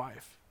up his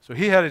wife. So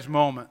he had his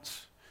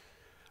moments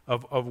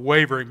of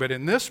wavering. But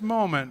in this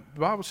moment, the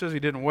Bible says he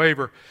didn't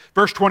waver.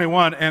 Verse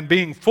 21, and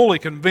being fully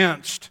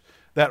convinced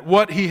that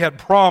what he had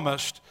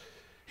promised,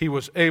 he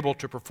was able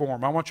to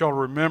perform. I want y'all to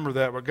remember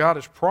that. What God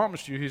has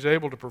promised you, He's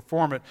able to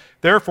perform it.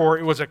 Therefore,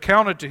 it was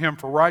accounted to him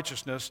for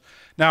righteousness.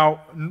 Now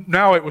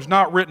it was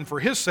not written for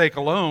his sake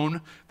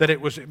alone that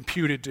it was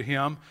imputed to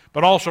him,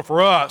 but also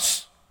for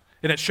us.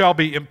 And it shall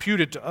be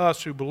imputed to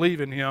us who believe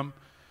in Him,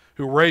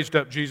 who raised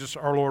up Jesus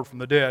our Lord from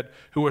the dead,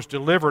 who was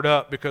delivered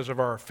up because of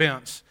our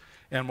offense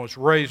and was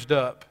raised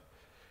up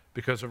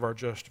because of our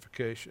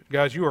justification.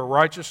 Guys, you are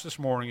righteous this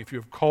morning if you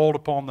have called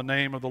upon the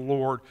name of the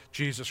Lord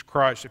Jesus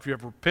Christ, if you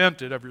have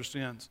repented of your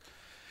sins.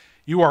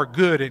 You are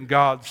good in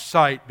God's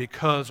sight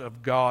because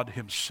of God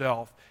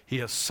Himself. He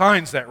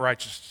assigns that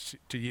righteousness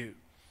to you.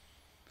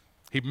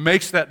 He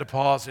makes that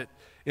deposit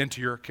into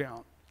your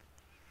account.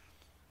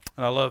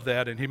 And I love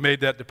that. And He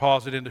made that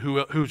deposit into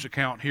whose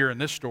account here in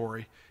this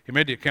story? He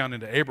made the account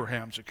into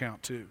Abraham's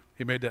account too.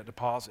 He made that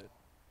deposit.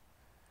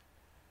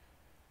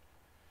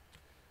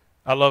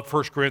 I love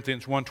 1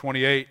 Corinthians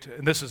 1:28,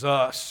 and this is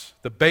us.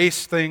 The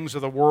base things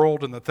of the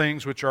world and the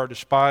things which are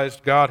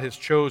despised, God has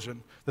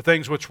chosen. The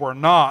things which were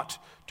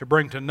not, to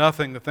bring to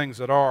nothing the things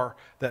that are,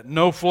 that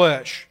no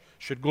flesh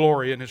should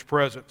glory in His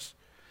presence.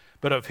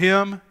 But of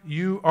Him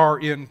you are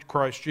in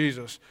Christ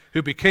Jesus,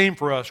 who became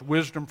for us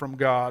wisdom from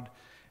God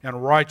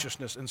and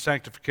righteousness and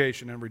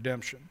sanctification and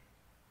redemption.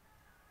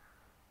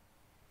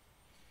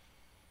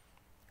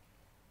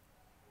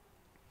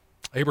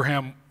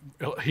 Abraham,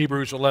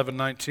 Hebrews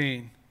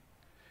 11:19.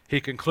 He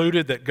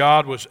concluded that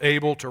God was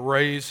able to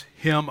raise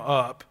him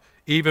up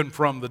even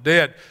from the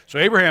dead. So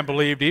Abraham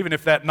believed even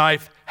if that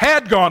knife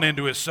had gone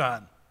into his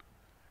son,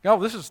 Oh,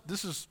 this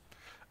is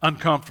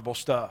uncomfortable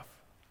stuff.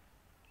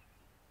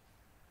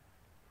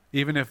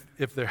 Even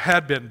if there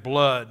had been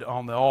blood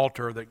on the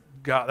altar,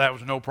 that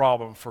was no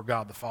problem for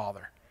God the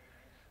Father.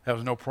 That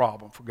was no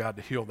problem for God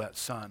to heal that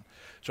son.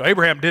 So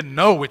Abraham didn't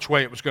know which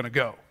way it was going to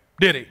go,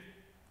 did he?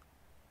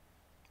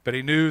 But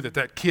he knew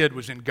that kid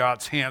was in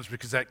God's hands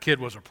because that kid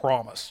was a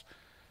promise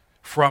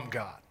from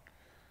God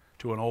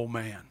to an old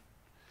man.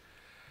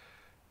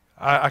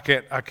 I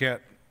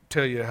can't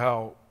tell you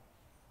how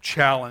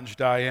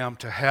challenged I am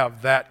to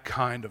have that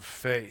kind of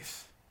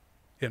faith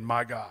in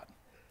my God.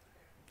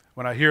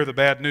 When I hear the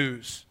bad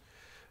news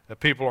that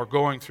people are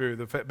going through,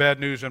 the bad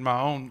news in my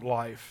own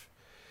life.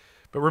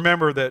 But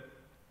remember that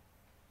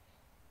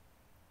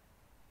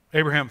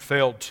Abraham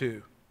failed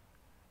too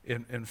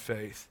in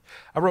faith.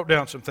 I wrote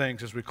down some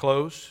things as we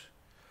close,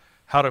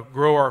 how to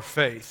grow our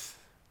faith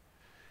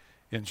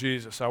in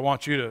Jesus. I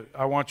want you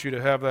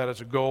to have that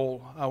as a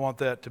goal. I want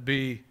that to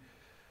be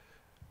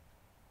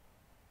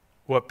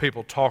what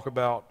people talk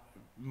about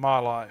in my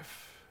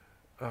life.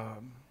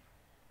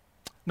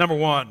 Number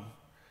one,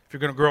 if you're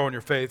going to grow in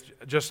your faith,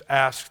 just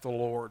ask the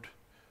Lord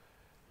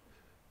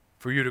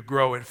for you to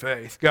grow in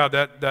faith. God,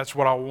 that's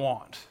what I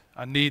want.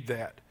 I need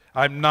that.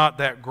 I'm not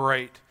that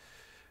great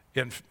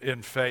in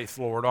faith,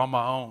 Lord, on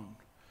my own.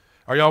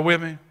 Are y'all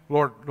with me?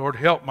 Lord,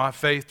 help my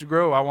faith to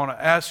grow. I want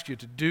to ask you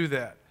to do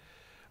that.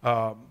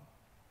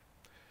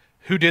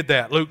 Who did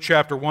that? Luke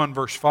chapter 1,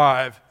 verse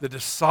 5. The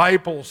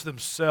disciples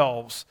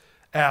themselves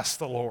asked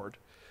the Lord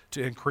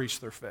to increase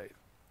their faith.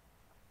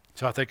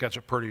 So I think that's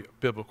a pretty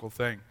biblical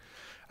thing.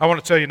 I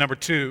want to tell you, number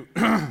two,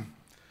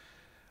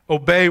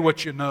 obey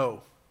what you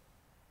know.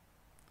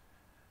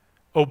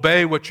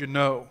 Obey what you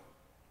know,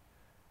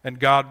 and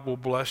God will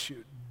bless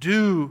you.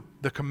 Do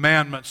the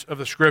commandments of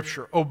the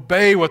Scripture.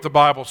 Obey what the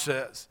Bible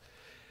says,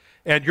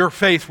 and your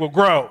faith will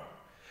grow.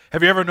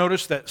 Have you ever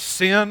noticed that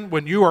sin,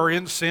 when you are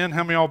in sin,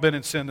 how many of y'all been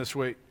in sin this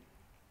week?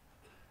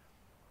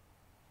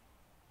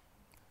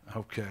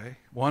 Okay,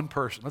 one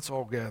person. Let's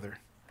all gather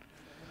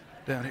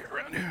down here,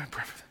 around here.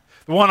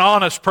 The one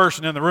honest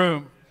person in the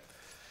room.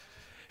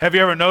 Have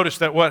you ever noticed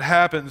that what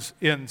happens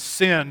in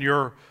sin,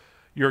 your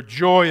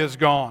joy is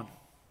gone?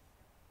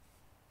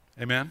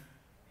 Amen?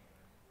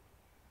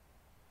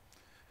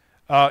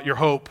 Your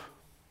hope,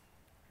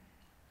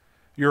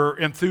 your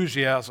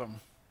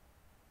enthusiasm,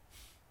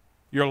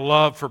 your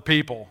love for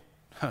people.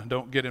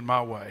 Don't get in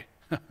my way.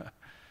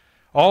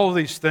 All of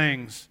these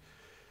things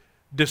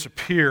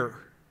disappear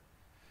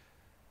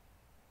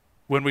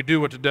when we do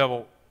what the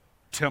devil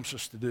tempts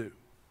us to do.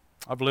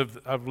 I've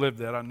lived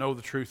that. I know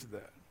the truth of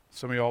that.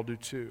 Some of y'all do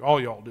too.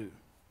 All y'all do.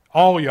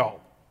 All y'all.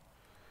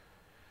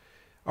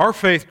 Our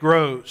faith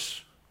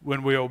grows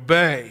when we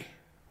obey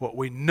what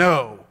we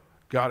know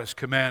God has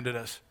commanded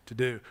us to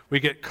do. We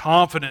get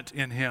confident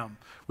in Him.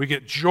 We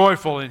get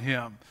joyful in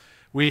Him.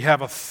 We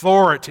have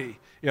authority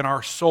in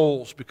our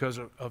souls because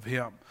of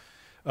Him.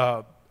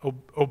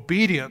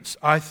 Obedience,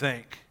 I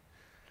think,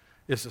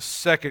 is the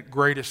second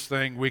greatest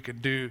thing we can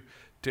do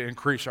to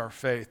increase our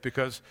faith,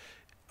 because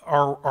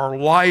our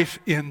life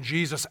in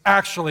Jesus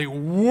actually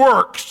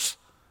works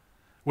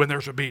when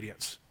there's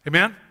obedience.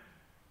 Amen?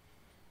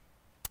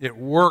 It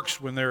works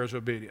when there is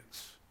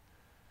obedience.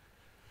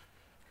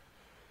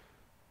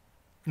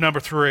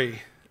 Number three,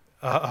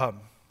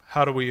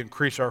 how do we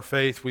increase our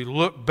faith? We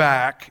look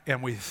back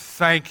and we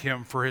thank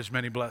Him for His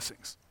many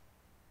blessings.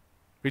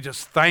 We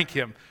just thank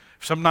Him.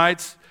 Some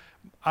nights,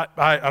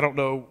 I don't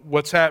know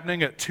what's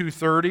happening at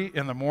 2:30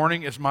 in the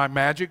morning is my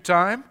magic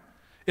time.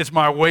 It's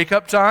my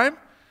wake-up time.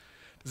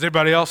 Does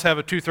anybody else have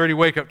a 2:30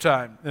 wake-up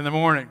time in the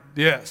morning?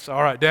 Yes.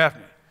 All right,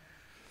 Daphne.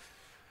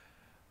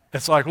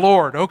 It's like,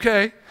 Lord,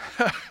 okay,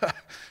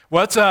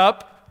 what's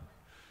up?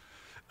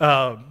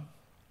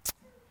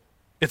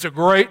 It's a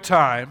great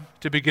time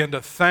to begin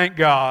to thank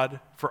God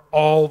for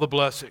all the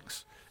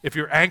blessings. If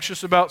you're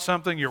anxious about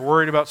something, you're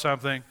worried about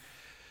something,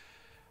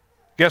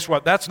 guess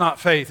what? That's not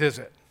faith, is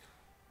it?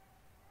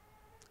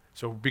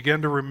 So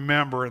begin to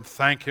remember and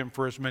thank Him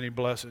for His many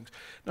blessings.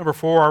 Number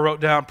 4, I wrote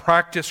down,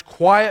 practice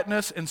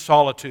quietness and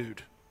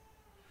solitude.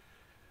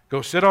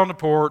 Go sit on the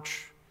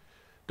porch,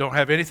 don't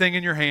have anything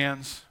in your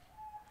hands,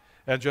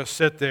 and just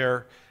sit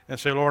there and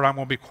say, Lord, I'm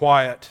going to be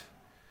quiet.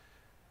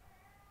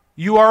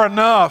 You are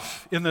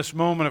enough in this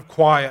moment of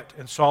quiet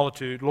and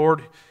solitude.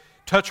 Lord,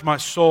 touch my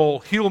soul,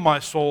 heal my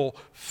soul,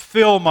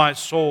 fill my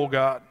soul,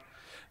 God.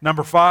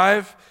 Number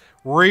 5,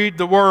 read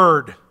the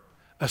Word,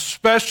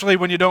 especially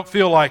when you don't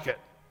feel like it.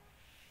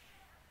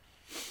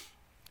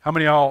 How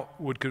many of y'all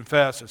would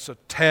confess it's a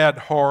tad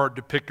hard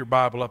to pick your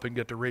Bible up and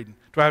get to reading?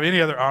 Do I have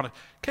any other honest?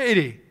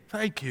 Katie,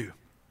 thank you.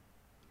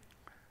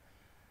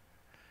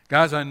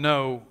 Guys, I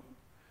know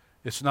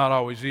it's not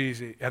always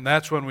easy, and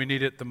that's when we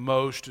need it the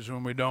most, is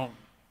when we don't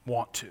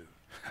want to.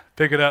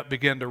 Pick it up,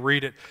 begin to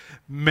read it,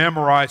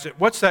 memorize it.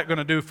 What's that going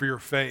to do for your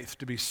faith,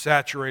 to be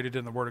saturated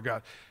in the Word of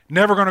God?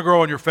 Never going to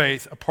grow in your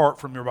faith apart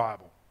from your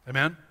Bible.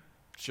 Amen?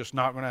 It's just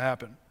not going to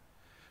happen.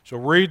 So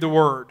read the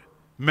Word,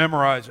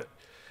 memorize it.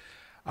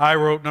 I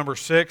wrote number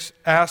 6,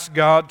 ask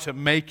God to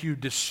make you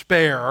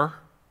despair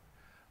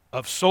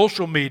of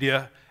social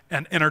media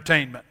and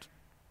entertainment.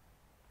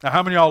 Now,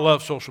 how many of y'all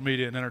love social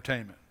media and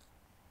entertainment?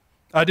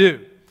 I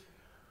do.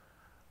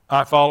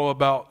 I follow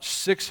about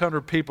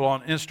 600 people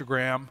on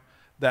Instagram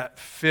that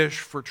fish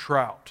for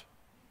trout.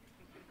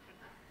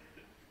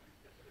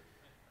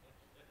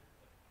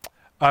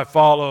 I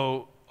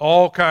follow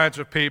all kinds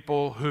of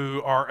people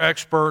who are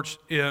experts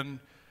in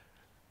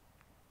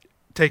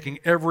taking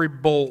every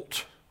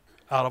bolt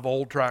out of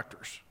old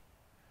tractors.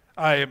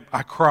 I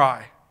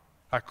cry.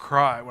 I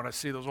cry when I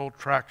see those old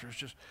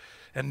tractors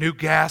and new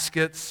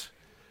gaskets.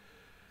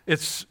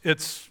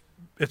 It's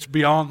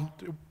beyond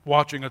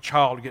watching a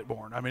child get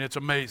born. I mean, it's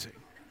amazing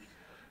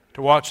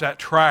to watch that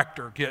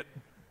tractor get.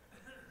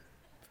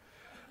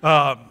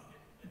 But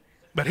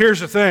here's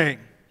the thing.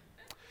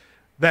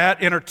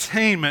 That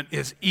entertainment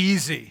is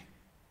easy,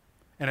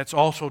 and it's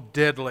also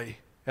deadly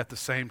at the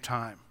same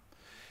time.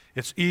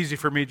 It's easy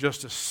for me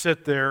just to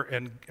sit there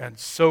and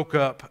soak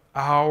up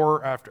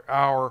hour after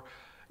hour.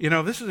 You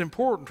know, this is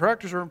important.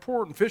 Tractors are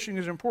important. Fishing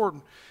is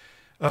important.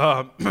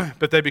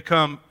 But they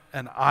become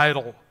an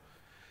idol.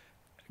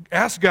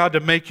 Ask God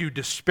to make you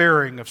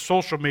despairing of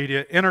social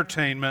media,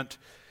 entertainment,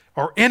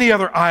 or any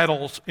other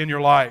idols in your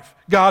life.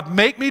 God,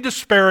 make me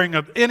despairing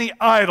of any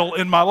idol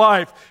in my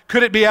life.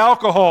 Could it be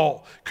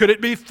alcohol? Could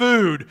it be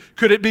food?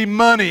 Could it be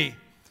money?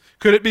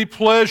 Could it be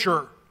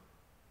pleasure?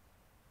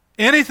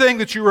 Anything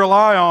that you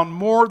rely on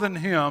more than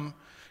Him,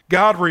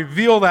 God,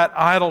 reveal that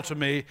idol to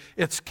me.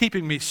 It's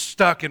keeping me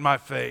stuck in my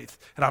faith,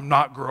 and I'm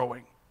not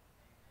growing.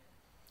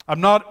 I'm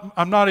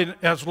not in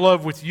as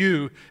love with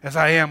you as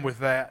I am with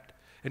that.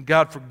 And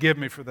God, forgive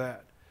me for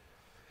that.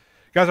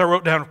 Guys, I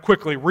wrote down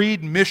quickly,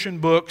 read mission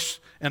books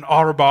and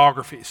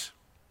autobiographies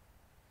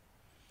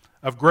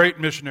of great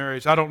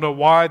missionaries. I don't know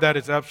why that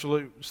is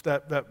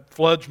that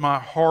floods my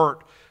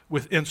heart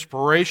with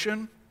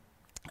inspiration,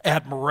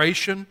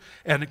 admiration,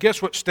 and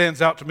guess what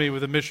stands out to me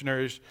with the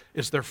missionaries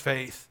is their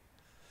faith.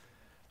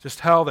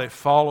 Just how they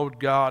followed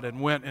God and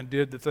went and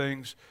did the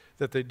things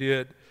that they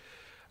did.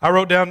 I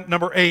wrote down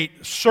number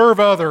 8, serve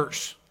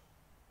others.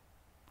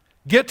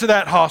 Get to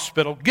that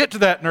hospital, get to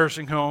that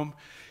nursing home,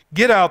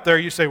 get out there.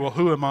 You say, well,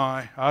 who am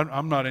I?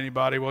 I'm not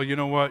anybody. Well, you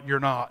know what? You're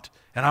not,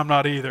 and I'm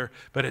not either,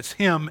 but it's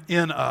Him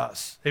in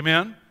us.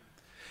 Amen?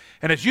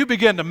 And as you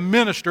begin to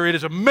minister, it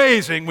is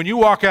amazing when you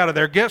walk out of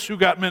there, guess who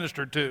got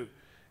ministered to?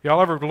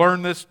 Y'all ever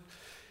learn this?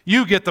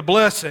 You get the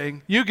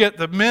blessing, you get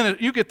the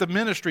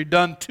ministry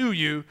done to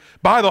you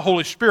by the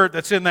Holy Spirit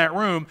that's in that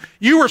room.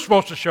 You were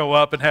supposed to show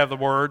up and have the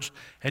words,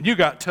 and you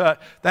got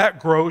touched. That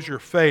grows your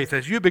faith.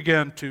 As you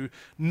begin to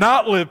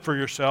not live for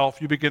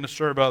yourself, you begin to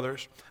serve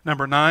others.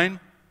 Number 9,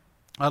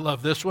 I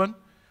love this one.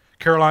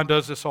 Caroline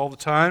does this all the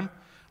time.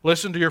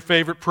 Listen to your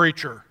favorite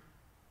preacher.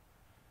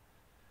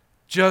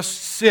 Just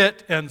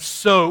sit and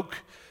soak.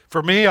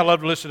 For me, I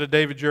love to listen to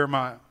David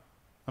Jeremiah.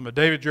 I'm a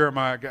David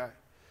Jeremiah guy.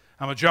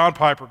 I'm a John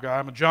Piper guy.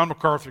 I'm a John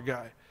MacArthur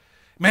guy.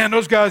 Man,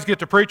 those guys get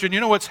to preach, and you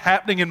know what's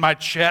happening in my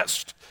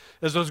chest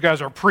as those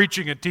guys are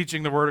preaching and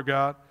teaching the Word of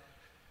God?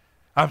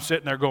 I'm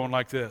sitting there going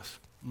like this.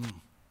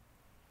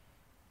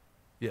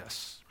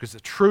 Yes, because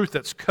the truth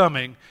that's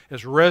coming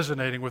is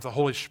resonating with the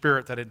Holy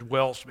Spirit that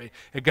indwells me.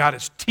 And God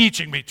is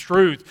teaching me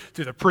truth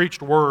through the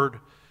preached Word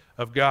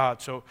of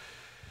God. So,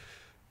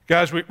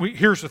 guys,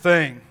 here's the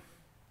thing.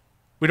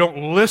 We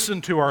don't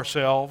listen to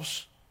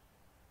ourselves.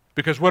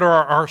 Because what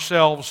are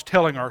ourselves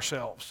telling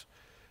ourselves?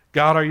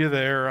 God, are you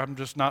there? I'm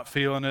just not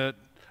feeling it.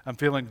 I'm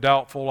feeling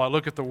doubtful. I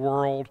look at the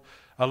world.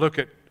 I look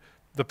at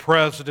the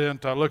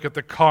president. I look at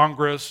the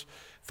Congress.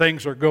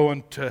 Things are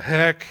going to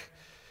heck.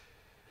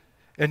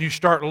 And you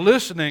start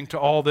listening to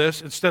all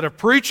this. Instead of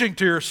preaching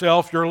to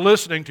yourself, you're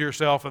listening to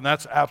yourself, and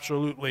that's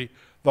absolutely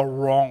the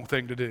wrong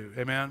thing to do.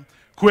 Amen?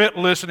 Quit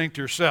listening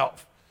to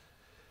yourself.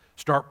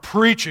 Start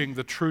preaching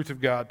the truth of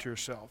God to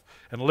yourself.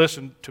 And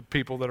listen to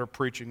people that are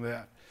preaching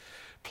that.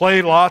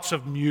 Play lots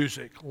of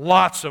music,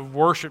 lots of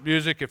worship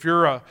music. If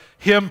you're a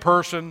hymn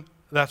person,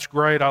 that's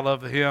great. I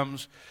love the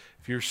hymns.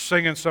 If you're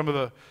singing some of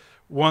the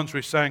ones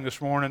we sang this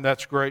morning,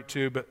 that's great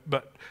too.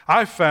 But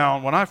I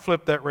found when I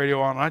flip that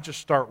radio on and I just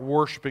start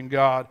worshiping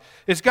God,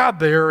 is God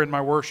there in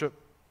my worship?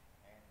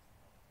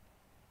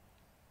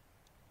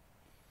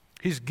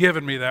 He's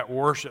given me that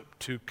worship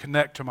to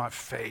connect to my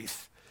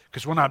faith.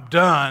 Because when I'm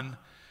done,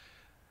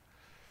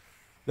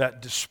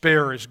 that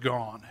despair is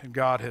gone, and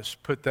God has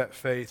put that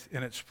faith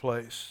in its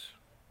place.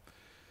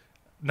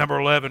 Number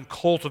 11,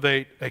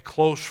 cultivate a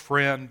close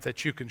friend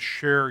that you can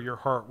share your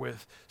heart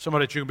with.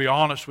 Somebody that you can be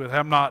honest with.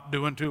 I'm not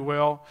doing too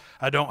well.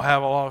 I don't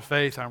have a lot of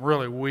faith. I'm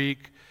really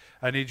weak.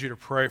 I need you to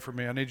pray for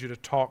me. I need you to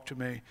talk to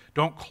me.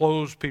 Don't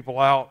close people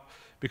out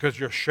because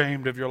you're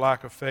ashamed of your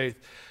lack of faith.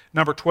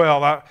 Number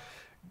 12,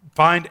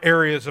 find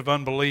areas of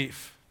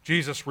unbelief.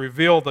 Jesus,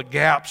 reveal the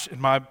gaps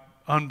in my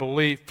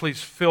unbelief.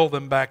 Please fill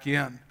them back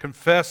in.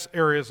 Confess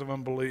areas of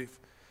unbelief.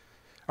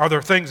 Are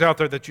there things out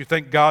there that you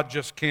think God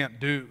just can't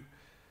do?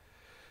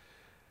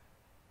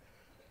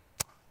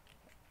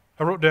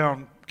 I wrote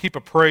down, keep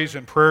a praise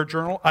and prayer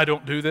journal. I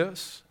don't do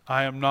this.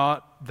 I am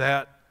not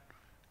that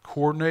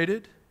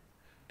coordinated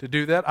to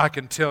do that. I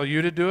can tell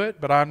you to do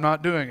it, but I'm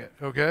not doing it,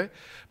 okay?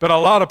 But a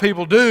lot of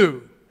people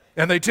do,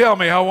 and they tell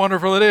me how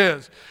wonderful it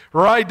is.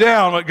 Write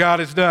down what God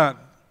has done.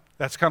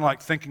 That's kind of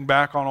like thinking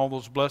back on all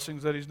those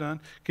blessings that He's done.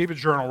 Keep a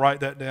journal,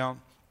 write that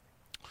down.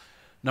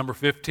 Number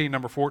 15,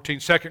 number 14,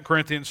 2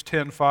 Corinthians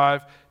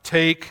 10:5.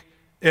 Take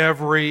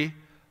every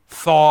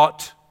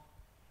thought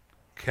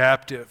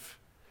captive.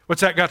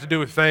 What's that got to do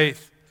with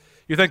faith?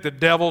 You think the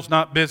devil's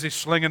not busy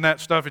slinging that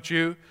stuff at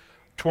you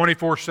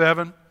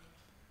 24/7?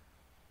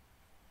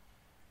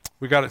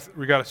 We got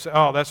to say,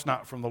 oh, that's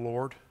not from the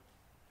Lord.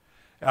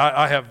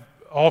 I have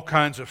all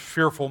kinds of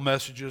fearful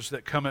messages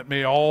that come at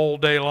me all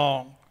day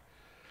long.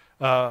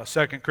 2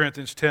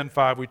 Corinthians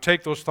 10:5. We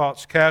take those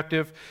thoughts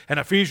captive. And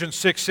Ephesians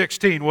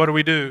 6:16, what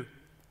do?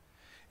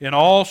 In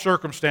all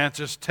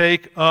circumstances,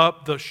 take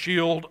up the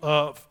shield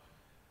of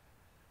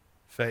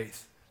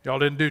faith. Y'all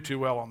didn't do too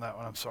well on that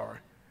one, I'm sorry.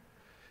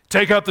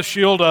 Take up the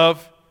shield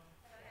of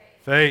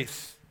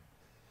faith,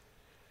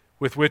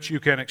 with which you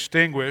can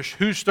extinguish.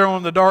 Who's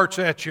throwing the darts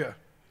at you?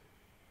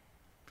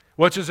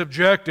 What's his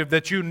objective?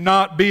 That you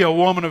not be a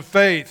woman of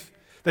faith,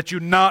 that you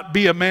not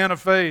be a man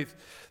of faith.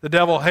 The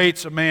devil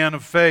hates a man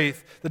of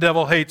faith. The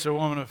devil hates a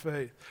woman of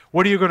faith.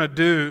 What are you going to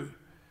do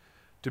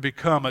to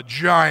become a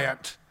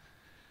giant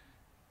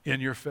in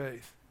your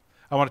faith?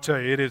 I want to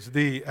tell you, it is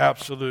the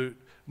absolute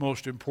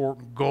most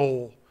important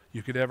goal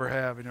you could ever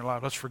have in your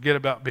life. Let's forget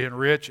about being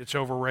rich. It's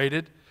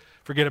overrated.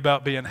 Forget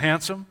about being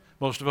handsome.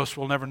 Most of us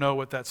will never know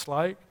what that's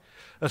like.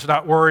 Let's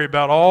not worry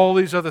about all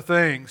these other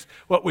things.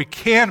 What we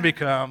can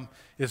become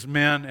is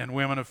men and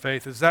women of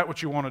faith. Is that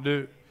what you want to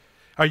do?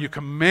 Are you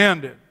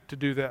commanded to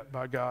do that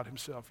by God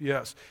Himself?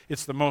 Yes,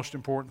 it's the most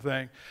important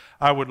thing.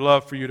 I would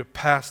love for you to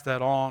pass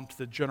that on to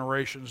the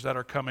generations that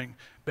are coming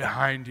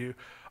behind you.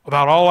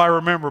 About all I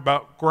remember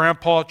about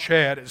Grandpa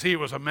Chad is he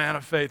was a man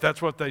of faith.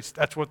 That's what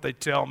they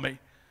tell me.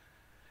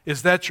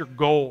 Is that your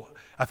goal?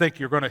 I think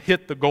you're going to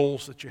hit the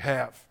goals that you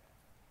have.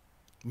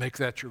 Make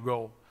that your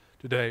goal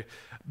today.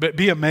 But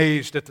be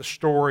amazed at the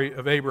story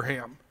of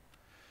Abraham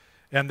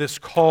and this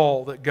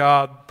call that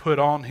God put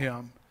on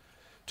him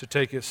to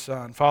take his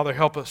son. Father,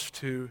 help us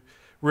to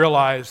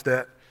realize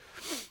that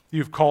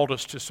You've called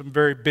us to some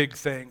very big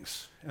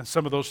things, and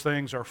some of those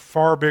things are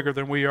far bigger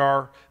than we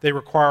are. They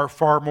require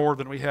far more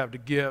than we have to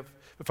give.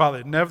 But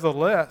Father,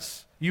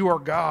 nevertheless, You are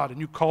God, and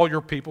You call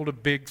Your people to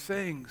big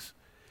things.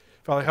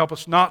 Father, help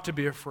us not to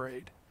be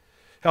afraid.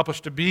 Help us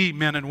to be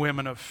men and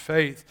women of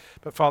faith.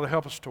 But Father,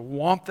 help us to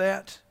want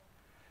that.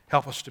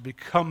 Help us to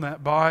become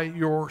that by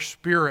Your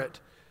Spirit,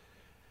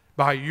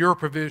 by Your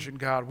provision,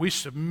 God. We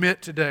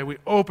submit today. We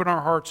open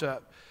our hearts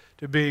up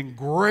to being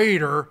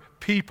greater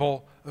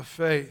people of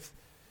faith.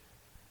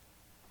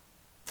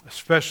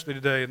 Especially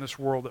today in this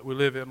world that we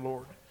live in,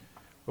 Lord,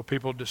 where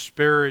people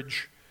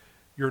disparage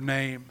Your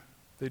name.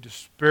 They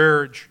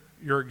disparage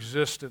Your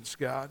existence,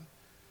 God.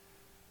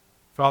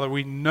 Father,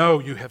 we know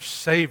You have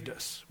saved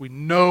us. We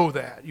know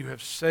that You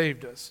have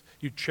saved us.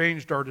 You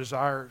changed our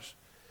desires.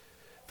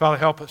 Father,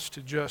 help us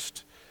to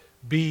just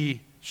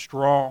be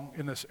strong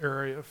in this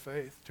area of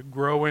faith, to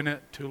grow in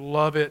it, to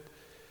love it,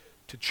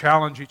 to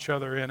challenge each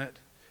other in it.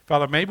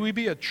 Father, maybe we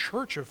be a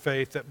church of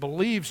faith that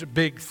believes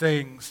big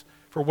things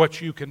for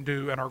what You can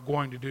do and are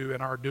going to do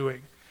and are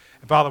doing.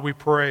 And Father, we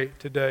pray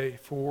today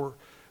for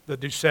the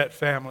Doucette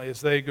family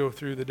as they go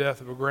through the death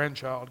of a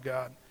grandchild,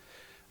 God.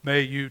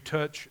 May You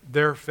touch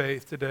their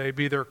faith today,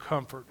 be their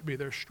comfort, be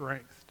their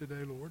strength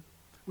today, Lord.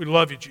 We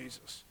love You,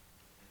 Jesus.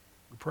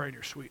 We pray in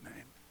Your sweet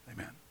name.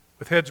 Amen.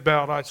 With heads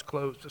bowed, eyes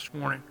closed this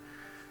morning,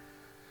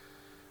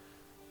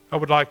 I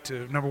would like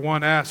to, number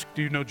one, ask,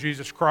 do you know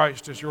Jesus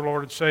Christ as your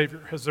Lord and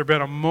Savior? Has there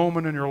been a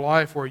moment in your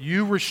life where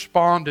you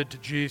responded to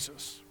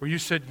Jesus, where you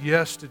said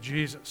yes to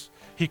Jesus?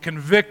 He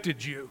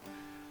convicted you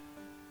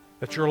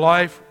that your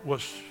life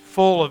was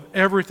full of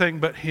everything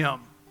but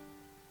Him.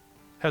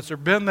 Has there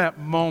been that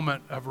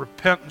moment of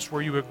repentance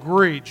where you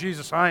agree,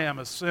 Jesus, I am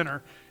a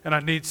sinner and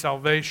I need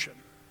salvation?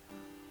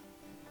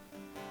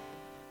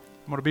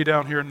 I'm going to be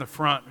down here in the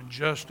front in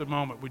just a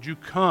moment. Would you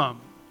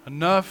come?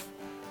 Enough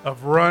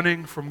of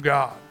running from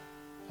God.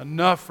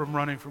 Enough from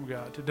running from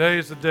God. Today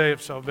is the day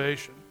of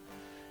salvation.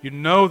 You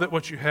know that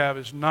what you have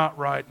is not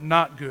right,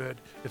 not good.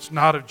 It's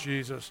not of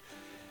Jesus.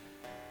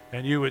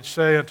 And you would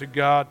say unto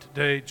God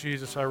today,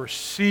 Jesus, I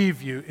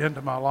receive You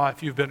into my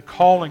life. You've been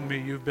calling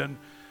me.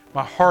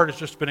 My heart has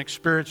just been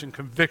experiencing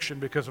conviction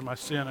because of my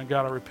sin, and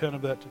God, I repent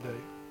of that today.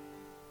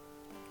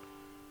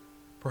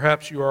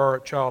 Perhaps you are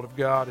a child of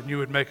God and you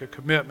would make a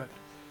commitment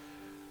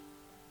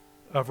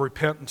of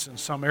repentance in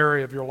some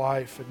area of your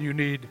life, and you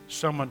need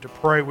someone to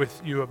pray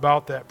with you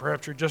about that.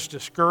 Perhaps you're just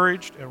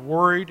discouraged and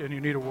worried and you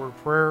need a word of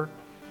prayer.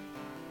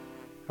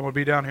 I'm going to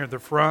be down here at the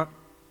front.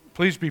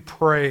 Please be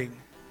praying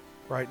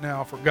right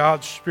now for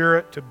God's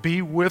Spirit to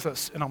be with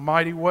us in a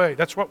mighty way.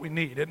 That's what we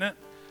need, isn't it?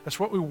 That's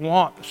what we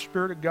want, the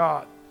Spirit of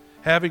God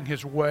having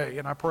His way,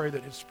 and I pray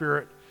that His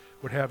Spirit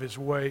would have His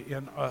way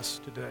in us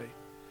today.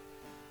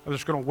 I'm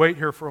just going to wait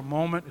here for a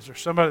moment. Is there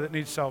somebody that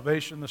needs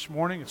salvation this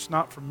morning? It's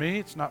not from me.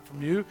 It's not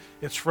from you.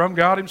 It's from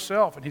God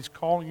Himself, and He's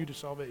calling you to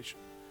salvation.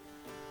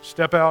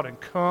 Step out and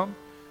come.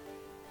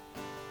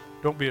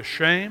 Don't be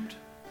ashamed.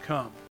 Come.